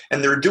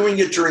 and they're doing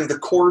it during the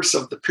course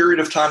of the period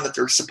of time that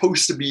they're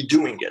supposed to be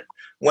doing it,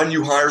 when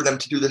you hire them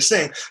to do this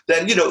thing,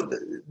 then,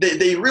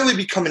 they really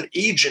become an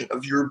agent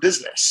of your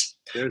business.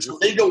 So if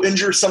they go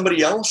injure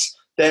somebody else,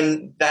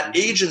 then that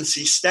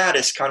agency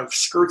status kind of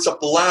skirts up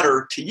the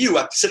ladder to you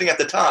sitting at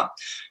the top,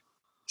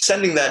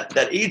 sending that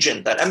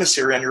agent, that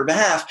emissary on your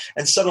behalf,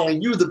 and suddenly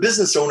you, the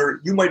business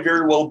owner, you might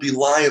very well be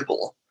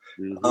liable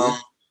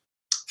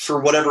for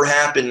whatever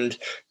happened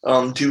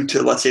due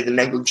to, let's say, the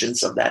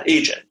negligence of that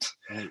agent.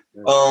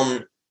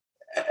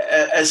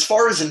 As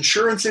far as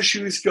insurance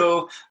issues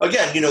go,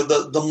 again,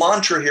 the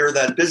mantra here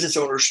that business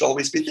owners should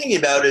always be thinking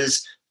about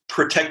is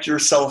protect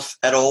yourself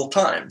at all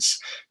times.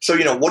 So,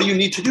 what do you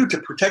need to do to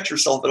protect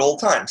yourself at all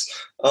times?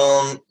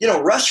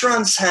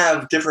 Restaurants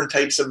have different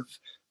types of,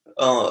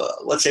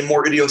 let's say,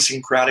 more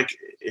idiosyncratic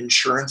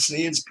insurance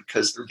needs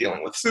because they're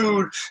dealing with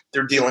food,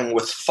 they're dealing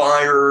with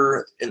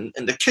fire in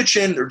the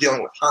kitchen, they're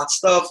dealing with hot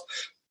stuff,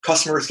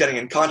 customers getting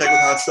in contact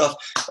with hot stuff.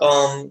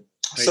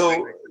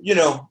 So,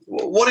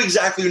 what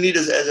exactly you need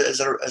as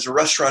a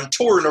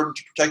restaurateur in order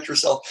to protect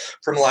yourself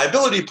from a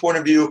liability point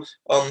of view,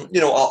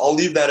 I'll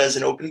leave that as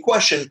an open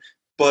question.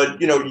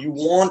 But, you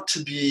want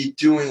to be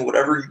doing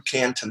whatever you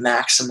can to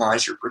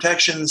maximize your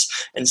protections,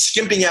 and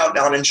skimping out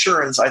on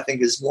insurance, I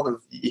think, is one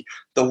of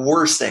the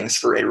worst things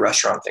for a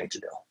restaurant thing to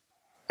do.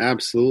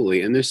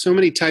 Absolutely. And there's so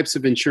many types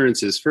of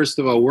insurances. First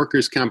of all,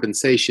 workers'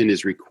 compensation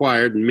is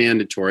required and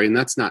mandatory, and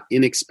that's not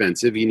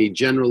inexpensive. You need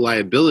general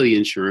liability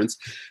insurance.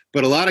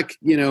 But a lot of,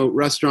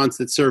 restaurants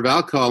that serve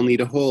alcohol need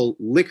a whole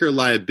liquor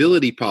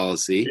liability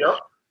policy. Yep.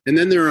 And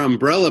then there are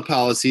umbrella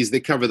policies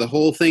that cover the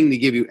whole thing to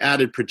give you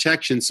added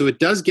protection. So it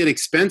does get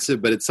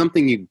expensive, but it's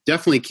something you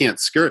definitely can't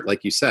skirt,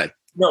 like you say.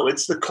 No,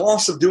 it's the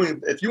cost of doing.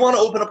 If you want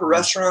to open up a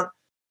restaurant,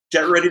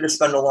 get ready to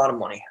spend a lot of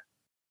money.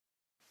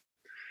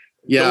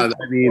 Yeah,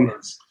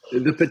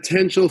 the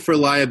potential for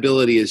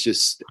liability is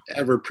just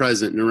ever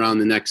present and around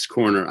the next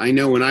corner. I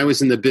know when I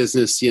was in the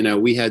business,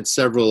 we had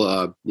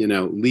several,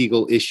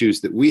 legal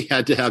issues that we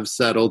had to have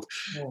settled.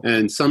 Yeah.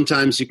 And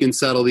sometimes you can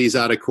settle these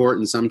out of court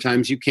and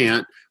sometimes you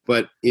can't.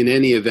 But in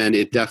any event,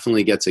 it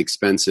definitely gets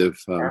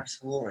expensive.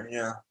 Absolutely,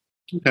 yeah.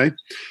 Okay.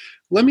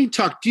 Let me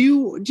talk.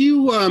 Do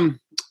you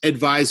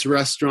advise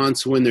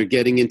restaurants when they're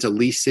getting into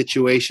lease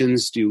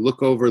situations? Do you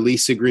look over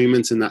lease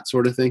agreements and that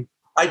sort of thing?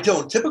 I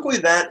don't. Typically,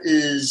 that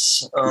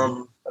is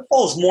it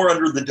falls more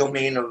under the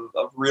domain of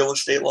real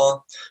estate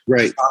law.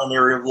 Right. It's not an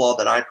area of law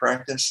that I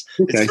practice.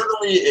 Okay. It's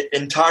certainly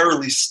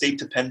entirely state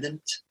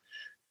dependent.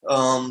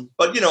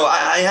 But,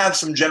 I have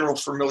some general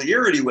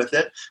familiarity with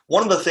it.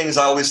 One of the things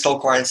I always tell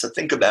clients to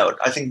think about,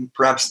 I think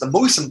perhaps the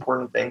most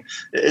important thing,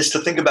 is to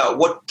think about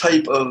what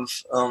type of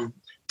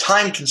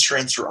time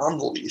constraints are on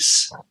the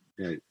lease.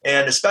 Right.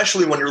 And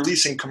especially when you're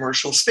leasing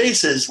commercial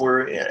spaces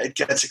where it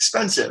gets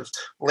expensive,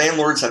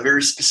 landlords have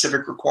very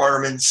specific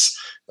requirements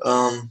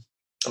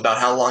about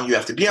how long you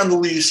have to be on the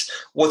lease,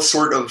 what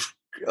sort of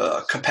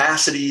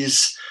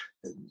capacities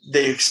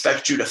they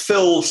expect you to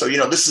fill. So,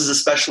 this is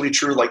especially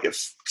true, like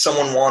if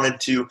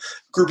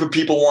group of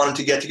people wanted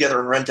to get together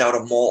and rent out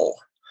a mall.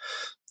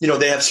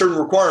 They have certain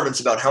requirements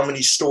about how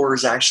many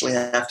stores actually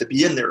have to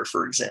be in there,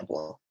 for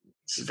example.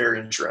 It's very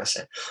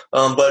interesting.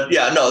 But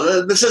yeah,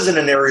 no, this isn't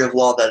an area of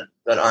law that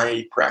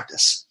I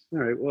practice. All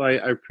right. Well, I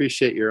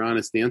appreciate your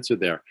honest answer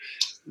there.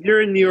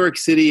 You're in New York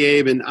City,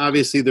 Abe, and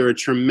obviously there are a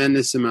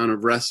tremendous amount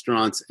of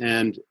restaurants,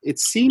 and it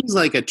seems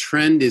like a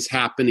trend is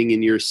happening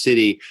in your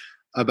city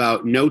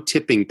about no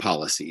tipping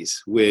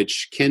policies,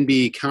 which can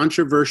be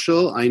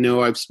controversial. I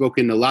know I've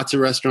spoken to lots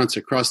of restaurants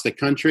across the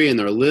country, and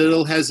they're a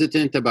little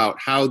hesitant about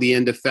how the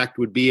end effect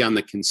would be on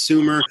the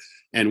consumer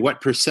and what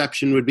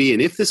perception would be,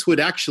 and if this would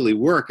actually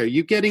work. Are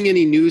you getting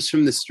any news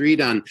from the street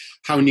on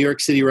how New York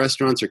City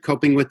restaurants are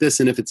coping with this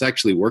and if it's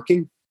actually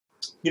working?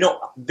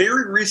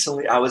 Very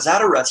recently, I was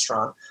at a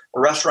restaurant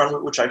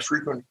which I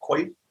frequent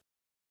quite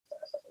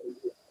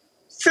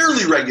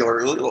fairly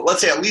regularly,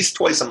 let's say at least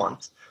twice a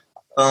month,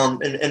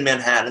 in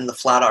Manhattan, the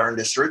Flatiron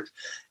District.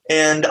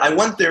 And I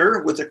went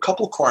there with a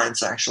couple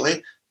clients,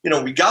 actually.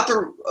 We got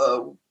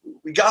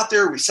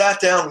there, we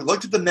sat down, we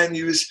looked at the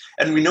menus,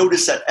 and we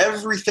noticed that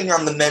everything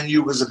on the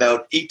menu was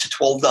about $8 to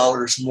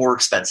 $12 more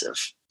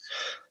expensive.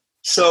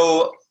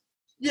 So,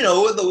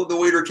 the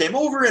waiter came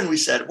over and we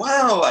said,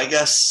 wow, I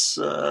guess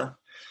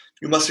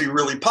you must be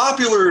really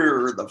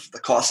popular, or the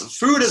cost of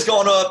food has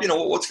gone up.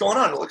 What's going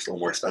on? It looks a little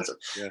more expensive.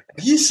 Yeah.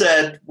 He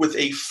said with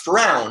a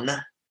frown,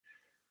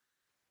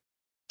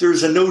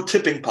 there's a no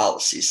tipping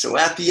policy. So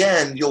at the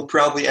end, you'll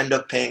probably end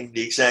up paying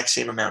the exact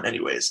same amount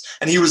anyways.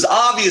 And he was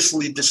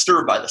obviously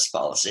disturbed by this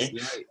policy.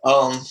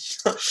 Right.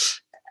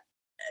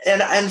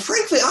 And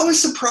frankly, I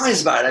was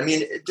surprised by it. I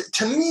mean,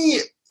 to me,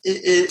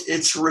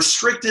 it's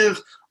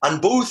restrictive on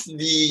both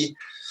the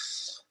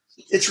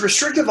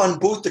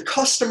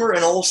customer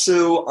and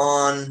also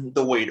on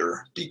the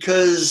waiter,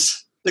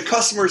 because the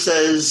customer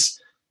says,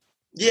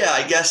 yeah,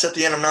 I guess at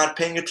the end I'm not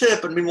paying a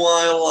tip, and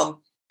meanwhile I'm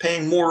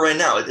paying more right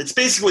now. It's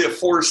basically a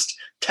forced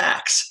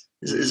tax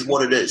is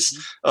what it is.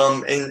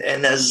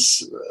 And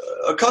as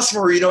a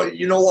customer,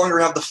 you no longer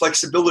have the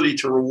flexibility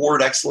to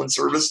reward excellent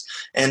service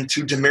and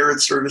to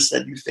demerit service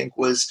that you think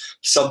was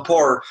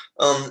subpar.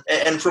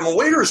 And from a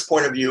waiter's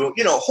point of view,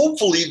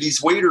 hopefully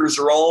these waiters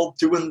are all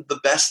doing the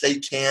best they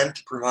can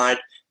to provide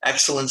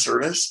excellent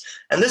service.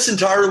 And this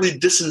entirely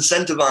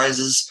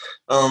disincentivizes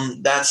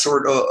that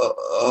sort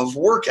of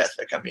work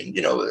ethic. I mean,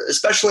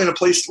 especially in a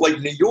place like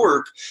New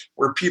York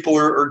where people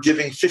are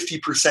giving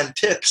 50%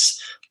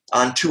 tips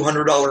on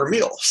 $200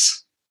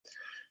 meals.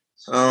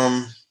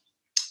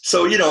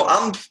 So,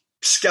 I'm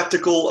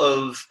skeptical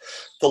of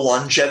the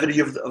longevity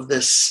of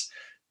this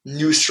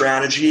new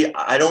strategy.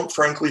 I don't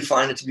frankly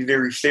find it to be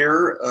very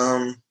fair.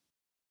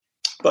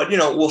 But,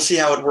 we'll see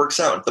how it works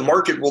out. The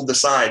market will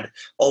decide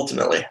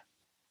ultimately.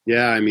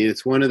 Yeah, I mean,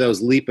 it's one of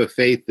those leap of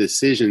faith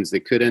decisions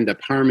that could end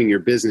up harming your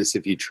business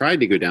if you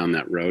tried to go down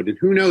that road. And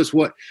who knows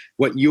what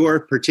your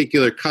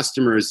particular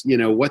customers,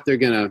 what they're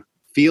going to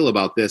feel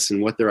about this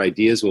and what their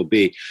ideas will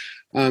be.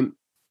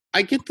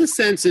 I get the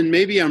sense, and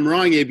maybe I'm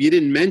wrong, Abe, you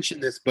didn't mention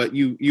this, but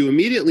you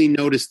immediately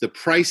noticed the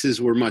prices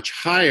were much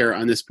higher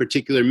on this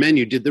particular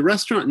menu. Did the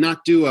restaurant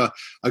not do a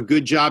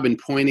good job in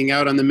pointing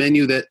out on the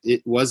menu that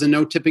it was a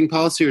no tipping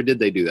policy, or did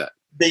they do that?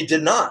 They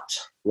did not.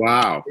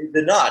 Wow.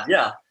 They did not,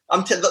 yeah.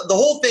 The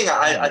whole thing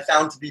I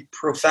found to be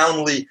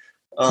profoundly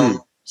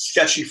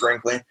sketchy,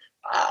 frankly.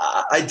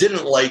 I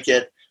didn't like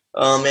it.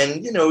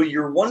 And,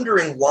 you're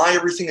wondering why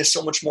everything is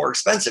so much more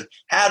expensive.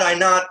 Had I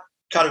not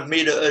kind of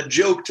made a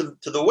joke to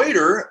the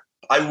waiter,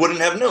 I wouldn't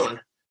have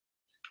known.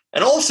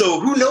 And also,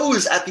 who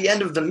knows at the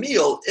end of the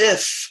meal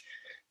if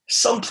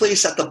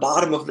someplace at the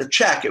bottom of the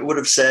check it would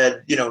have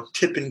said,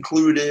 tip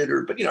included,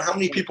 but how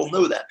many people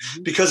know that?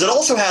 Because it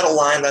also had a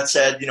line that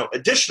said,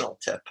 additional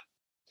tip.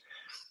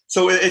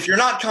 So if you're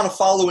not kind of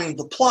following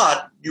the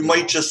plot, you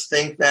might just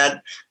think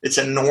that it's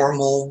a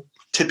normal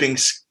tipping,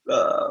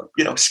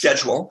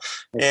 schedule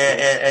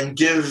and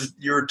give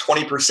your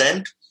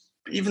 20%,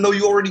 even though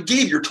you already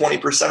gave your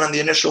 20% on the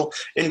initial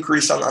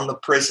increase on the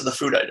price of the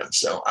food items.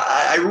 So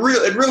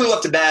it really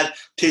left a bad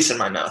taste in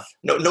my mouth.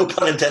 No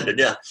pun intended.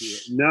 Yeah.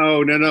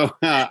 No.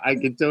 I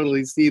can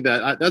totally see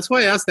that. That's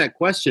why I asked that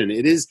question.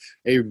 It is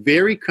a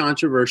very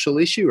controversial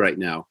issue right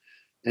now.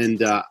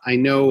 And I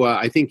know,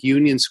 I think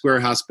Union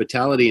Square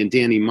Hospitality and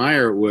Danny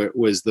Meyer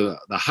was the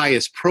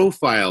highest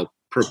profile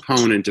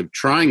proponent of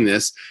trying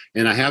this.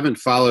 And I haven't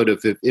followed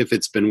if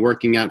it's been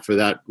working out for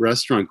that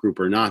restaurant group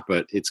or not,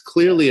 but it's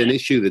clearly an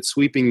issue that's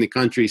sweeping the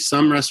country.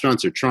 Some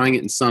restaurants are trying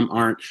it and some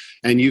aren't.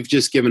 And you've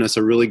just given us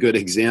a really good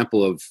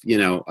example of,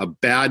 a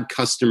bad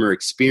customer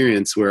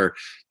experience where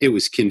it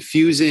was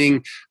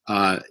confusing.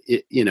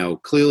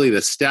 Clearly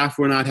the staff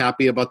were not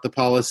happy about the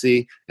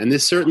policy. And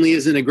this certainly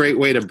isn't a great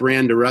way to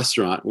brand a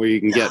restaurant where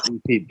you can get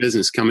repeat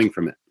business coming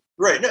from it.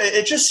 Right. No,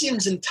 it just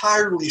seems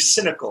entirely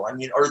cynical. I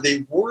mean, are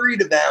they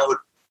worried about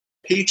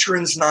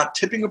patrons not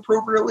tipping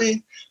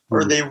appropriately?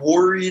 Are they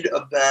worried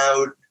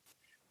about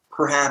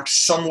perhaps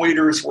some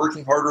waiters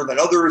working harder than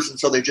others, and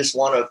so they just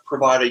want to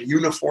provide a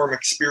uniform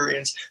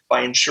experience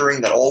by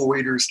ensuring that all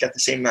waiters get the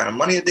same amount of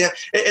money at the end?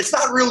 It's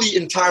not really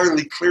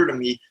entirely clear to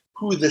me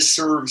who this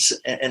serves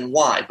and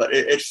why, but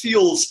it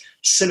feels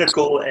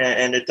cynical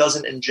and it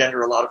doesn't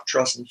engender a lot of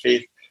trust and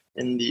faith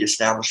in the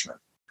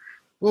establishment.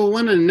 Well,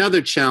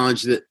 another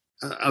challenge that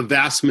a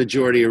vast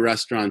majority of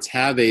restaurants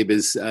have, Abe,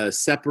 is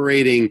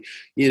separating,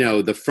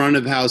 the front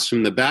of the house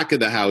from the back of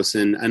the house.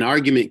 And an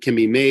argument can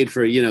be made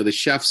for, the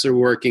chefs are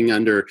working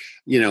under,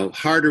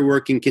 harder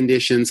working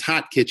conditions,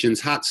 hot kitchens,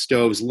 hot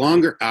stoves,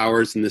 longer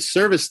hours, and the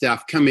service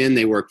staff come in,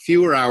 they work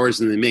fewer hours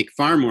and they make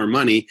far more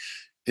money.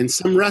 And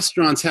some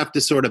restaurants have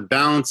to sort of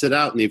balance it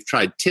out, and they've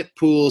tried tip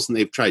pools and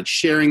they've tried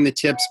sharing the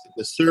tips, but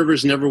the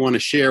servers never want to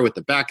share with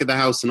the back of the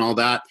house and all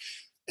that.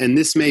 And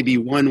this may be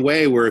one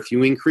way where if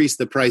you increase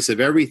the price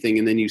of everything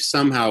and then you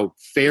somehow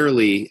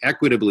fairly,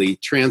 equitably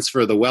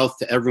transfer the wealth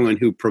to everyone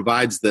who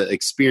provides the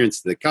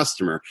experience to the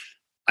customer,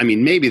 I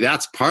mean, maybe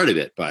that's part of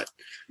it, but.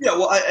 Yeah,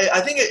 well,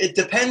 I think it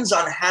depends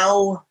on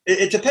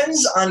it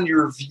depends on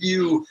your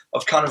view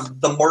of kind of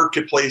the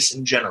marketplace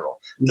in general.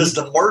 Mm-hmm. Does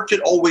the market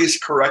always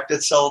correct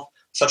itself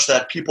such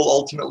that people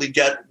ultimately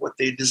get what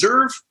they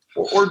deserve,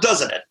 or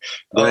doesn't it?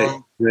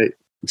 Right.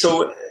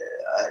 So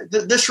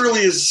this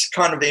really is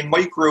kind of a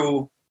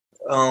micro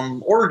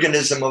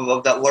organism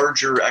of that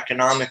larger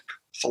economic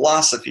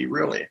philosophy,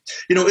 really.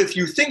 If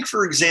you think,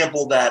 for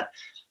example, that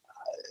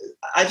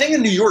I think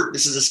in New York,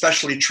 this is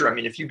especially true. I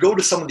mean, if you go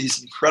to some of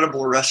these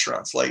incredible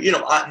restaurants, like,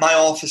 my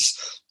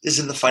office is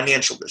in the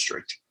financial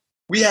district.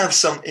 We have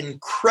some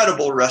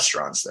incredible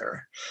restaurants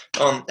there.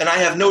 And I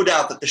have no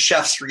doubt that the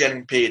chefs are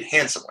getting paid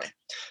handsomely.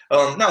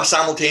 Now,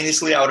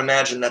 simultaneously, I would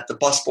imagine that the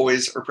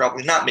busboys are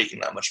probably not making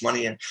that much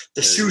money, and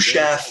the sous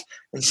chef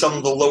and some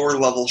of the lower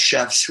level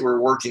chefs who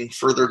are working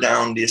further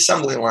down the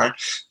assembly line,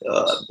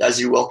 as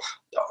you will,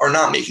 are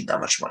not making that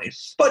much money.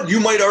 But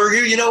you might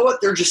argue,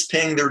 they're just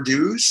paying their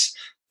dues.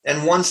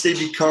 And once they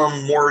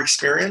become more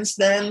experienced,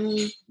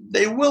 then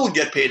they will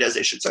get paid as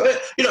they should. So,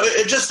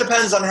 it just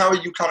depends on how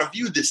you kind of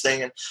view this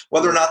thing and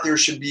whether or not there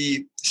should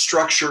be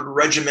structured,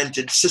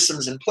 regimented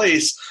systems in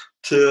place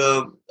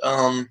to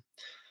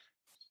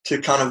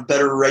kind of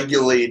better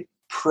regulate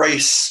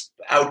price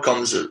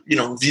outcomes,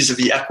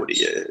 vis-a-vis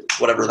equity,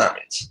 whatever that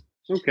means.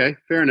 Okay,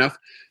 fair enough.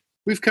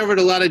 We've covered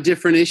a lot of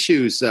different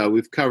issues.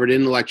 We've covered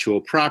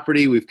intellectual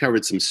property. We've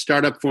covered some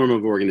startup form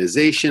of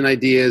organization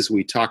ideas.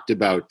 We talked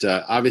about,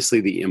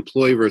 obviously, the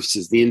employee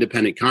versus the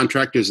independent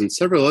contractors and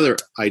several other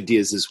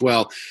ideas as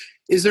well.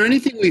 Is there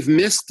anything we've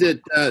missed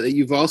that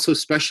you've also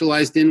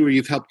specialized in where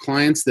you've helped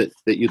clients that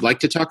you'd like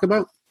to talk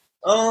about?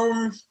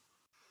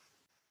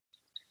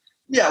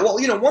 Yeah, well,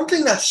 one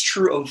thing that's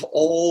true of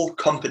all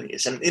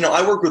companies, and,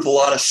 I work with a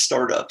lot of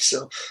startups,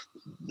 so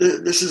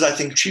this is, I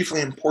think,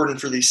 chiefly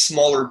important for these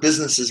smaller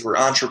businesses where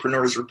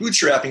entrepreneurs are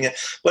bootstrapping it.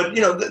 But,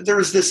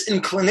 there's this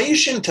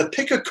inclination to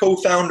pick a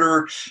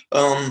co-founder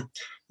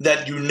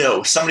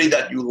that somebody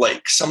that you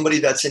like, somebody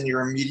that's in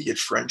your immediate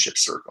friendship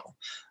circle.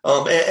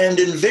 And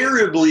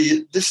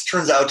invariably, this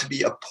turns out to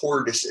be a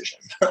poor decision.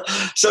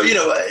 So,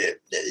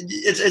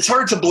 it's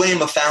hard to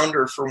blame a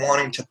founder for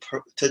wanting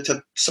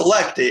to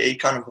select a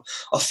kind of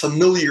a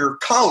familiar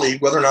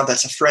colleague, whether or not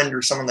that's a friend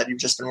or someone that you've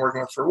just been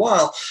working with for a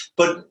while.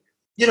 But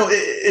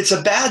it's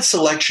a bad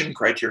selection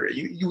criteria.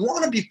 You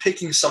want to be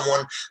picking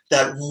someone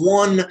that,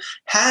 one,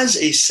 has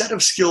a set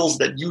of skills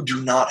that you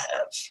do not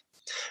have.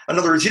 In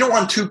other words, you don't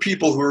want two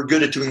people who are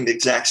good at doing the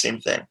exact same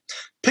thing.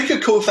 Pick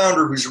a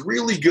co-founder who's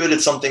really good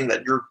at something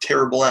that you're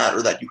terrible at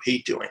or that you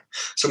hate doing.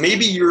 So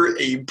maybe you're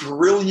a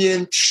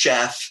brilliant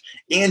chef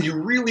and you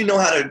really know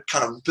how to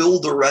kind of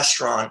build a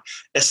restaurant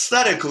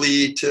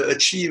aesthetically to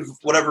achieve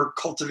whatever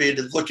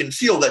cultivated look and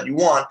feel that you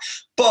want,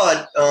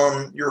 but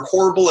you're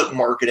horrible at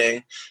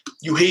marketing.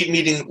 You hate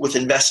meeting with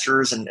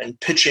investors and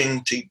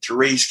pitching to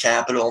raise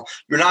capital.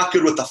 You're not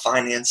good with the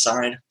finance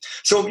side.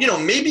 So,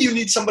 maybe you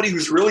need somebody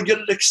who's really good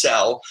at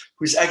Excel,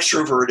 who's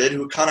extroverted,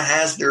 who kind of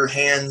has their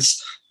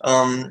hands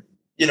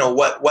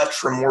wet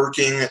from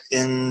working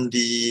in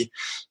the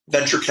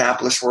venture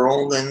capitalist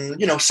world,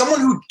 and, someone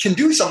who can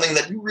do something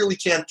that you really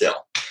can't do.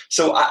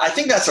 So I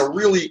think that's a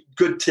really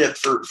good tip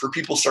for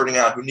people starting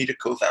out who need a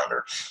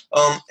co-founder.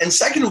 And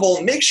second of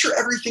all, make sure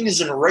everything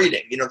is in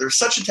writing. There's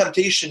such a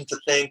temptation to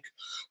think,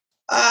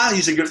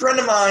 he's a good friend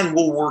of mine,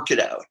 we'll work it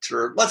out,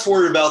 or let's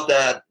worry about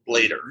that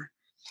later.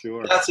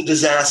 Sure. That's a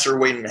disaster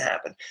waiting to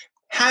happen.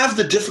 Have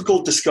the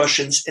difficult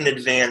discussions in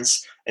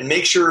advance and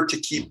make sure to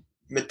keep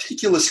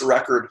meticulous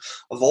record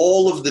of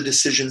all of the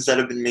decisions that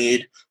have been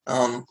made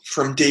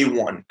from day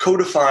one,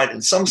 codified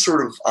in some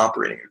sort of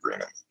operating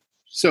agreement.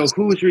 So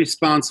who's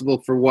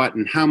responsible for what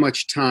and how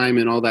much time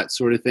and all that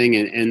sort of thing?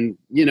 And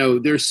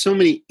there's so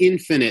many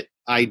infinite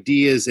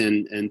ideas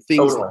and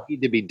things that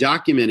need to be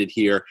documented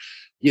here.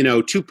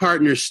 Two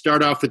partners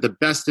start off with the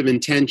best of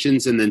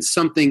intentions and then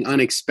something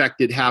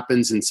unexpected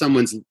happens and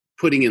someone's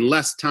putting in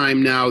less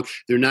time now.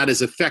 They're not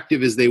as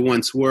effective as they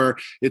once were.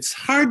 It's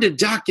hard to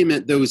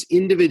document those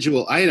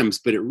individual items,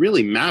 but it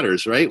really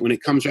matters, right? When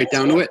it comes right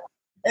down to it.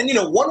 And,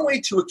 one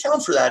way to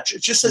account for that,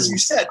 just as you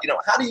said,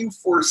 how do you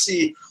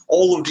foresee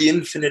all of the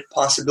infinite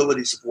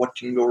possibilities of what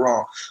can go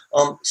wrong?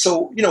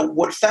 So,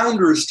 what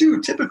founders do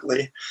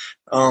typically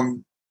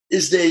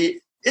is they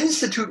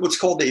institute what's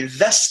called a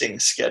vesting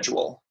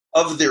schedule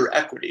of their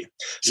equity.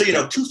 So,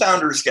 two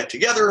founders get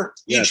together,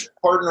 each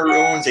partner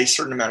owns a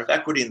certain amount of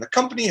equity in the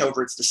company,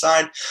 however it's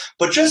decided.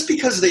 But just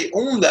because they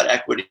own that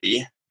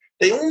equity,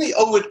 they only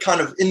owe it kind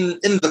of in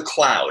the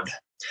cloud.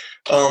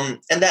 And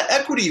that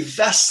equity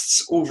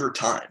vests over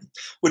time,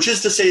 which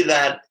is to say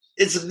that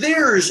it's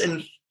theirs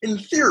in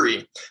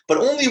theory, but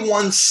only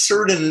once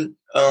certain,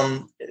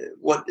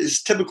 what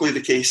is typically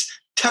the case,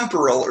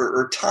 temporal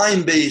or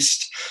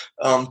time-based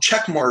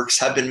check marks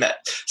have been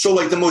met. So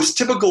like the most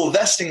typical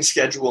vesting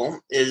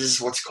schedule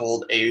is what's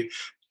called a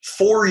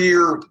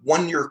 4-year,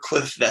 1-year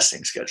cliff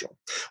vesting schedule,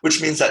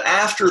 which means that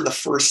after the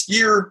first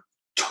year,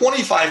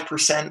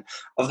 25%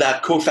 of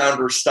that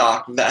co-founder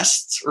stock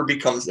vests or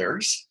becomes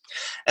theirs.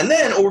 And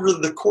then over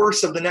the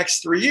course of the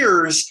next 3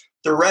 years,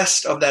 the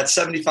rest of that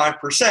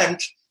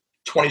 75%,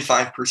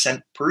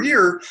 25% per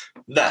year,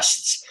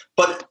 vests.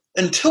 But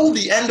until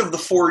the end of the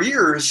 4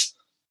 years,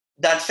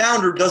 that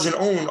founder doesn't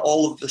own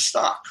all of the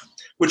stock,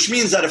 which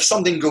means that if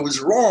something goes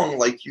wrong,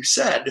 like you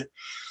said,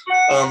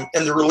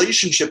 and the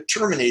relationship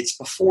terminates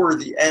before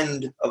the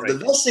end of the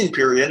vesting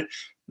period,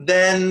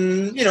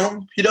 then,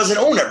 he doesn't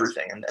own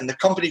everything and the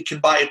company can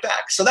buy it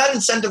back. So that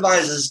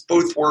incentivizes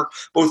both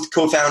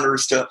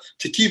co-founders to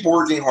keep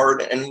working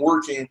hard and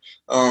working,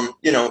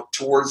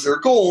 towards their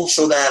goal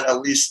so that at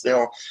least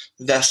they'll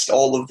vest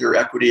all of their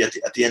equity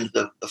at the end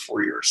of the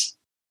 4 years.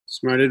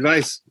 Smart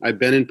advice. I've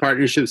been in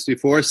partnerships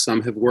before.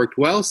 Some have worked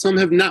well. Some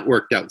have not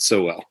worked out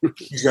so well.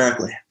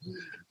 Exactly.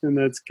 And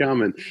that's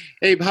common.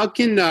 Abe, how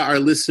can our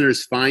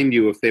listeners find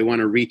you if they want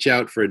to reach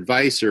out for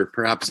advice or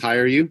perhaps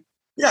hire you?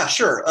 Yeah,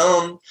 sure.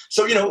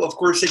 So, of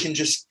course, they can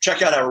just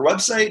check out our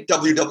website,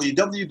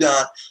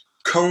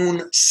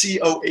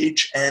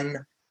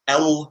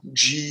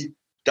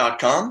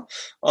 www.cohnlg.com.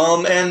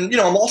 And,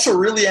 I'm also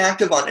really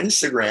active on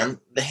Instagram.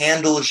 The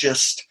handle is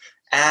just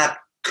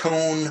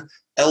 @CohnLG,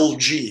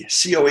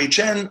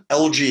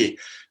 CohnLG.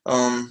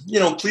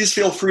 please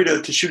feel free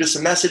to shoot us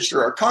a message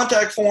through our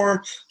contact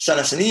form, send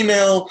us an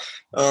email.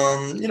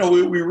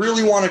 We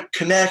really want to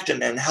connect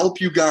and help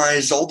you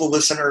guys, all the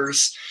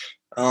listeners.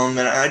 And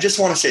I just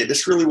want to say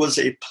this really was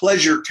a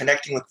pleasure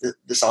connecting with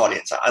this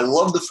audience. I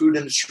love the food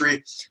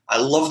industry. I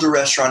love the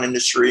restaurant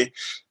industry.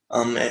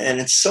 And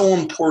it's so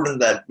important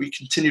that we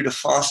continue to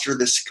foster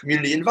this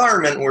community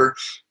environment where,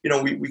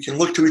 we can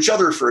look to each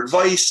other for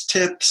advice,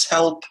 tips,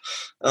 help,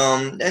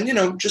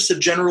 and, just a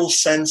general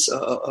sense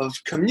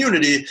of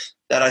community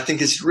that I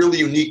think is really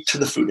unique to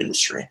the food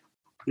industry.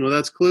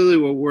 That's clearly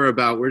what we're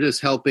about. We're just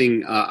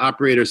helping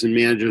operators and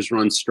managers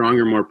run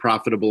stronger, more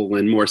profitable,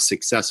 and more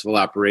successful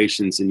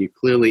operations. And you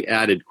clearly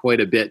added quite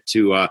a bit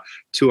to our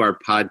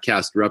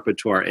podcast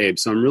repertoire, Abe.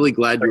 So I'm really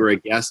glad you were a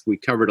guest. We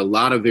covered a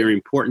lot of very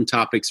important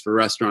topics for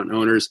restaurant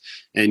owners,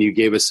 and you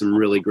gave us some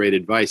really great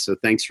advice. So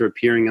thanks for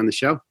appearing on the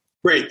show.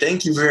 Great.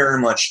 Thank you very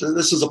much.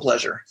 This was a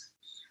pleasure.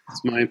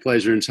 It's my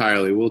pleasure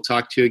entirely. We'll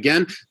talk to you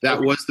again.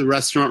 That was the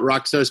Restaurant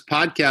Rockstars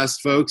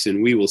podcast, folks,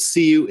 and we will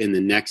see you in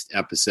the next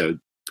episode.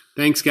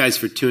 Thanks, guys,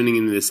 for tuning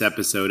into this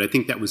episode. I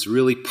think that was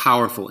really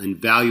powerful and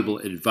valuable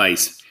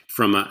advice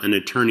from an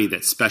attorney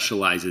that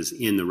specializes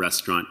in the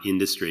restaurant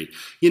industry.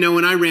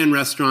 When I ran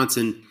restaurants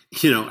and,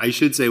 I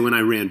should say when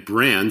I ran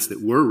brands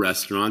that were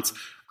restaurants,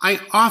 I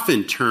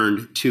often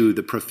turned to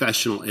the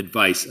professional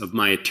advice of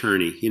my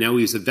attorney. He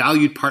was a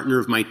valued partner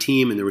of my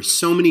team, and there were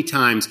so many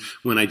times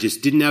when I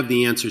just didn't have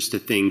the answers to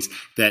things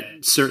that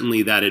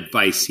certainly that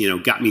advice,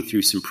 got me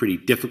through some pretty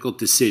difficult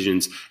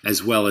decisions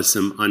as well as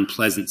some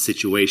unpleasant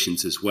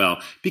situations as well.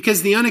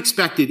 Because the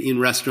unexpected in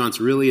restaurants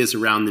really is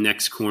around the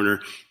next corner.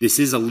 This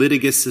is a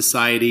litigious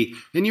society,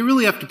 and you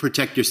really have to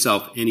protect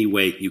yourself any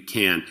way you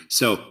can.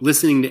 So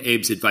listening to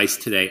Abe's advice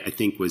today, I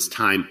think, was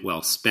time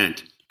well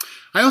spent.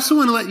 I also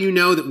want to let you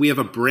know that we have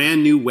a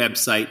brand new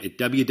website at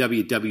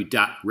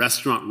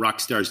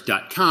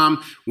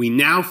www.restaurantrockstars.com. We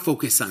now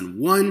focus on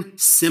one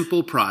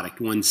single product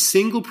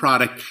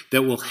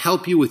that will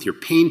help you with your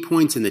pain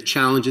points and the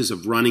challenges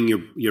of running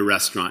your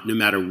restaurant, no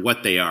matter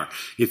what they are.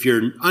 If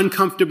you're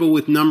uncomfortable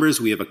with numbers,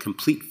 we have a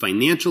complete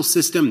financial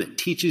system that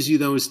teaches you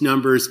those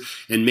numbers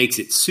and makes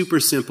it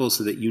super simple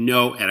so that you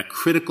know at a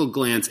critical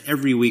glance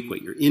every week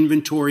what your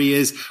inventory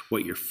is,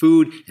 what your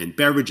food and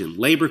beverage and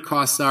labor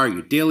costs are,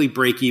 your daily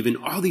break even,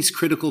 all these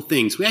critical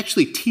things. We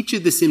actually teach you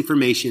this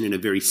information in a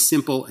very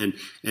simple and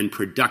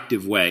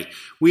productive way.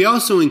 We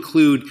also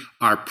include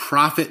our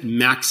Profit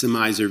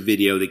Maximizer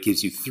video that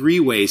gives you 3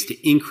 ways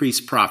to increase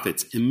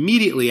profits,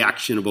 immediately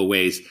actionable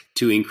ways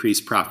to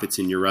increase profits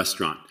in your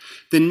restaurant.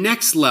 The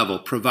next level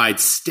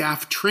provides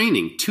staff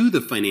training to the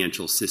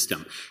financial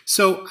system.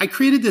 So I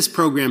created this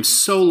program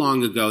so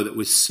long ago that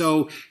was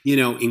so,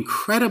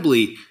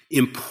 incredibly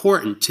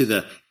important to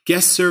the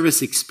guest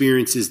service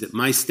experiences that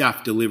my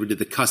staff delivered to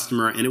the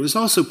customer, and it was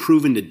also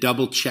proven to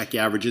double check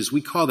averages. We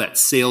call that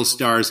sales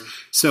stars.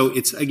 So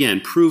it's, again,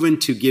 proven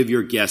to give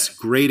your guests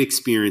great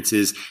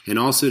experiences and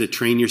also to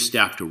train your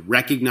staff to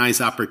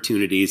recognize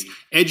opportunities,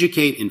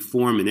 educate,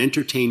 inform, and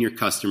entertain your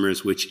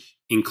customers, which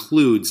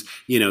includes,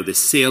 the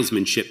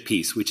salesmanship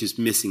piece, which is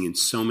missing in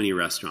so many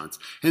restaurants.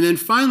 And then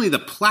finally, the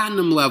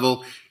platinum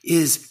level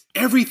is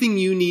everything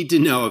you need to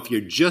know if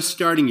you're just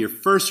starting your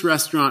first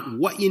restaurant,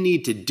 what you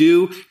need to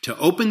do to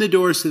open the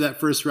doors to that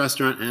first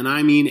restaurant, and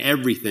I mean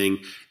everything,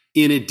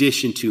 in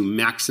addition to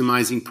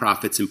maximizing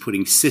profits and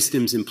putting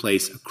systems in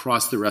place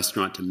across the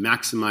restaurant to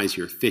maximize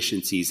your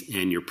efficiencies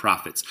and your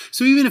profits.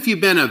 So even if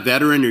you've been a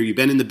veteran or you've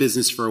been in the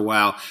business for a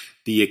while,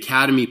 the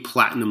Academy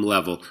Platinum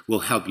level will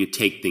help you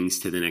take things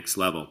to the next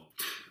level.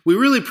 We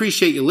really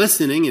appreciate you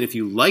listening, and if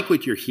you like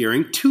what you're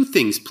hearing, 2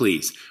 things,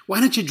 please. Why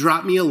don't you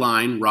drop me a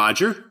line,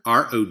 Roger,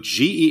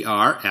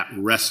 R-O-G-E-R, at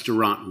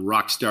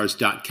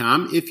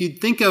restaurantrockstars.com, if you'd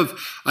think of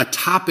a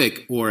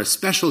topic or a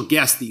special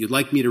guest that you'd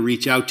like me to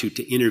reach out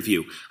to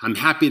interview. I'm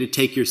happy to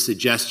take your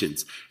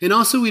suggestions. And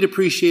also, we'd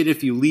appreciate it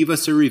if you leave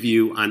us a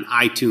review on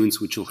iTunes,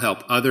 which will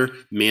help other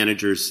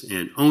managers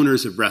and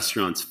owners of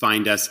restaurants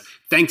find us.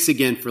 Thanks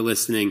again for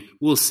listening.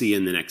 We'll see you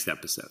in the next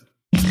episode.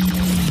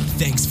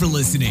 Thanks for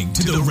listening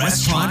to the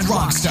Restaurant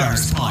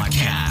Rockstars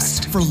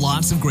podcast. For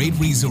lots of great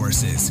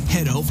resources,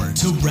 head over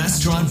to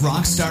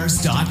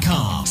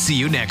restaurantrockstars.com. See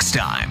you next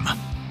time.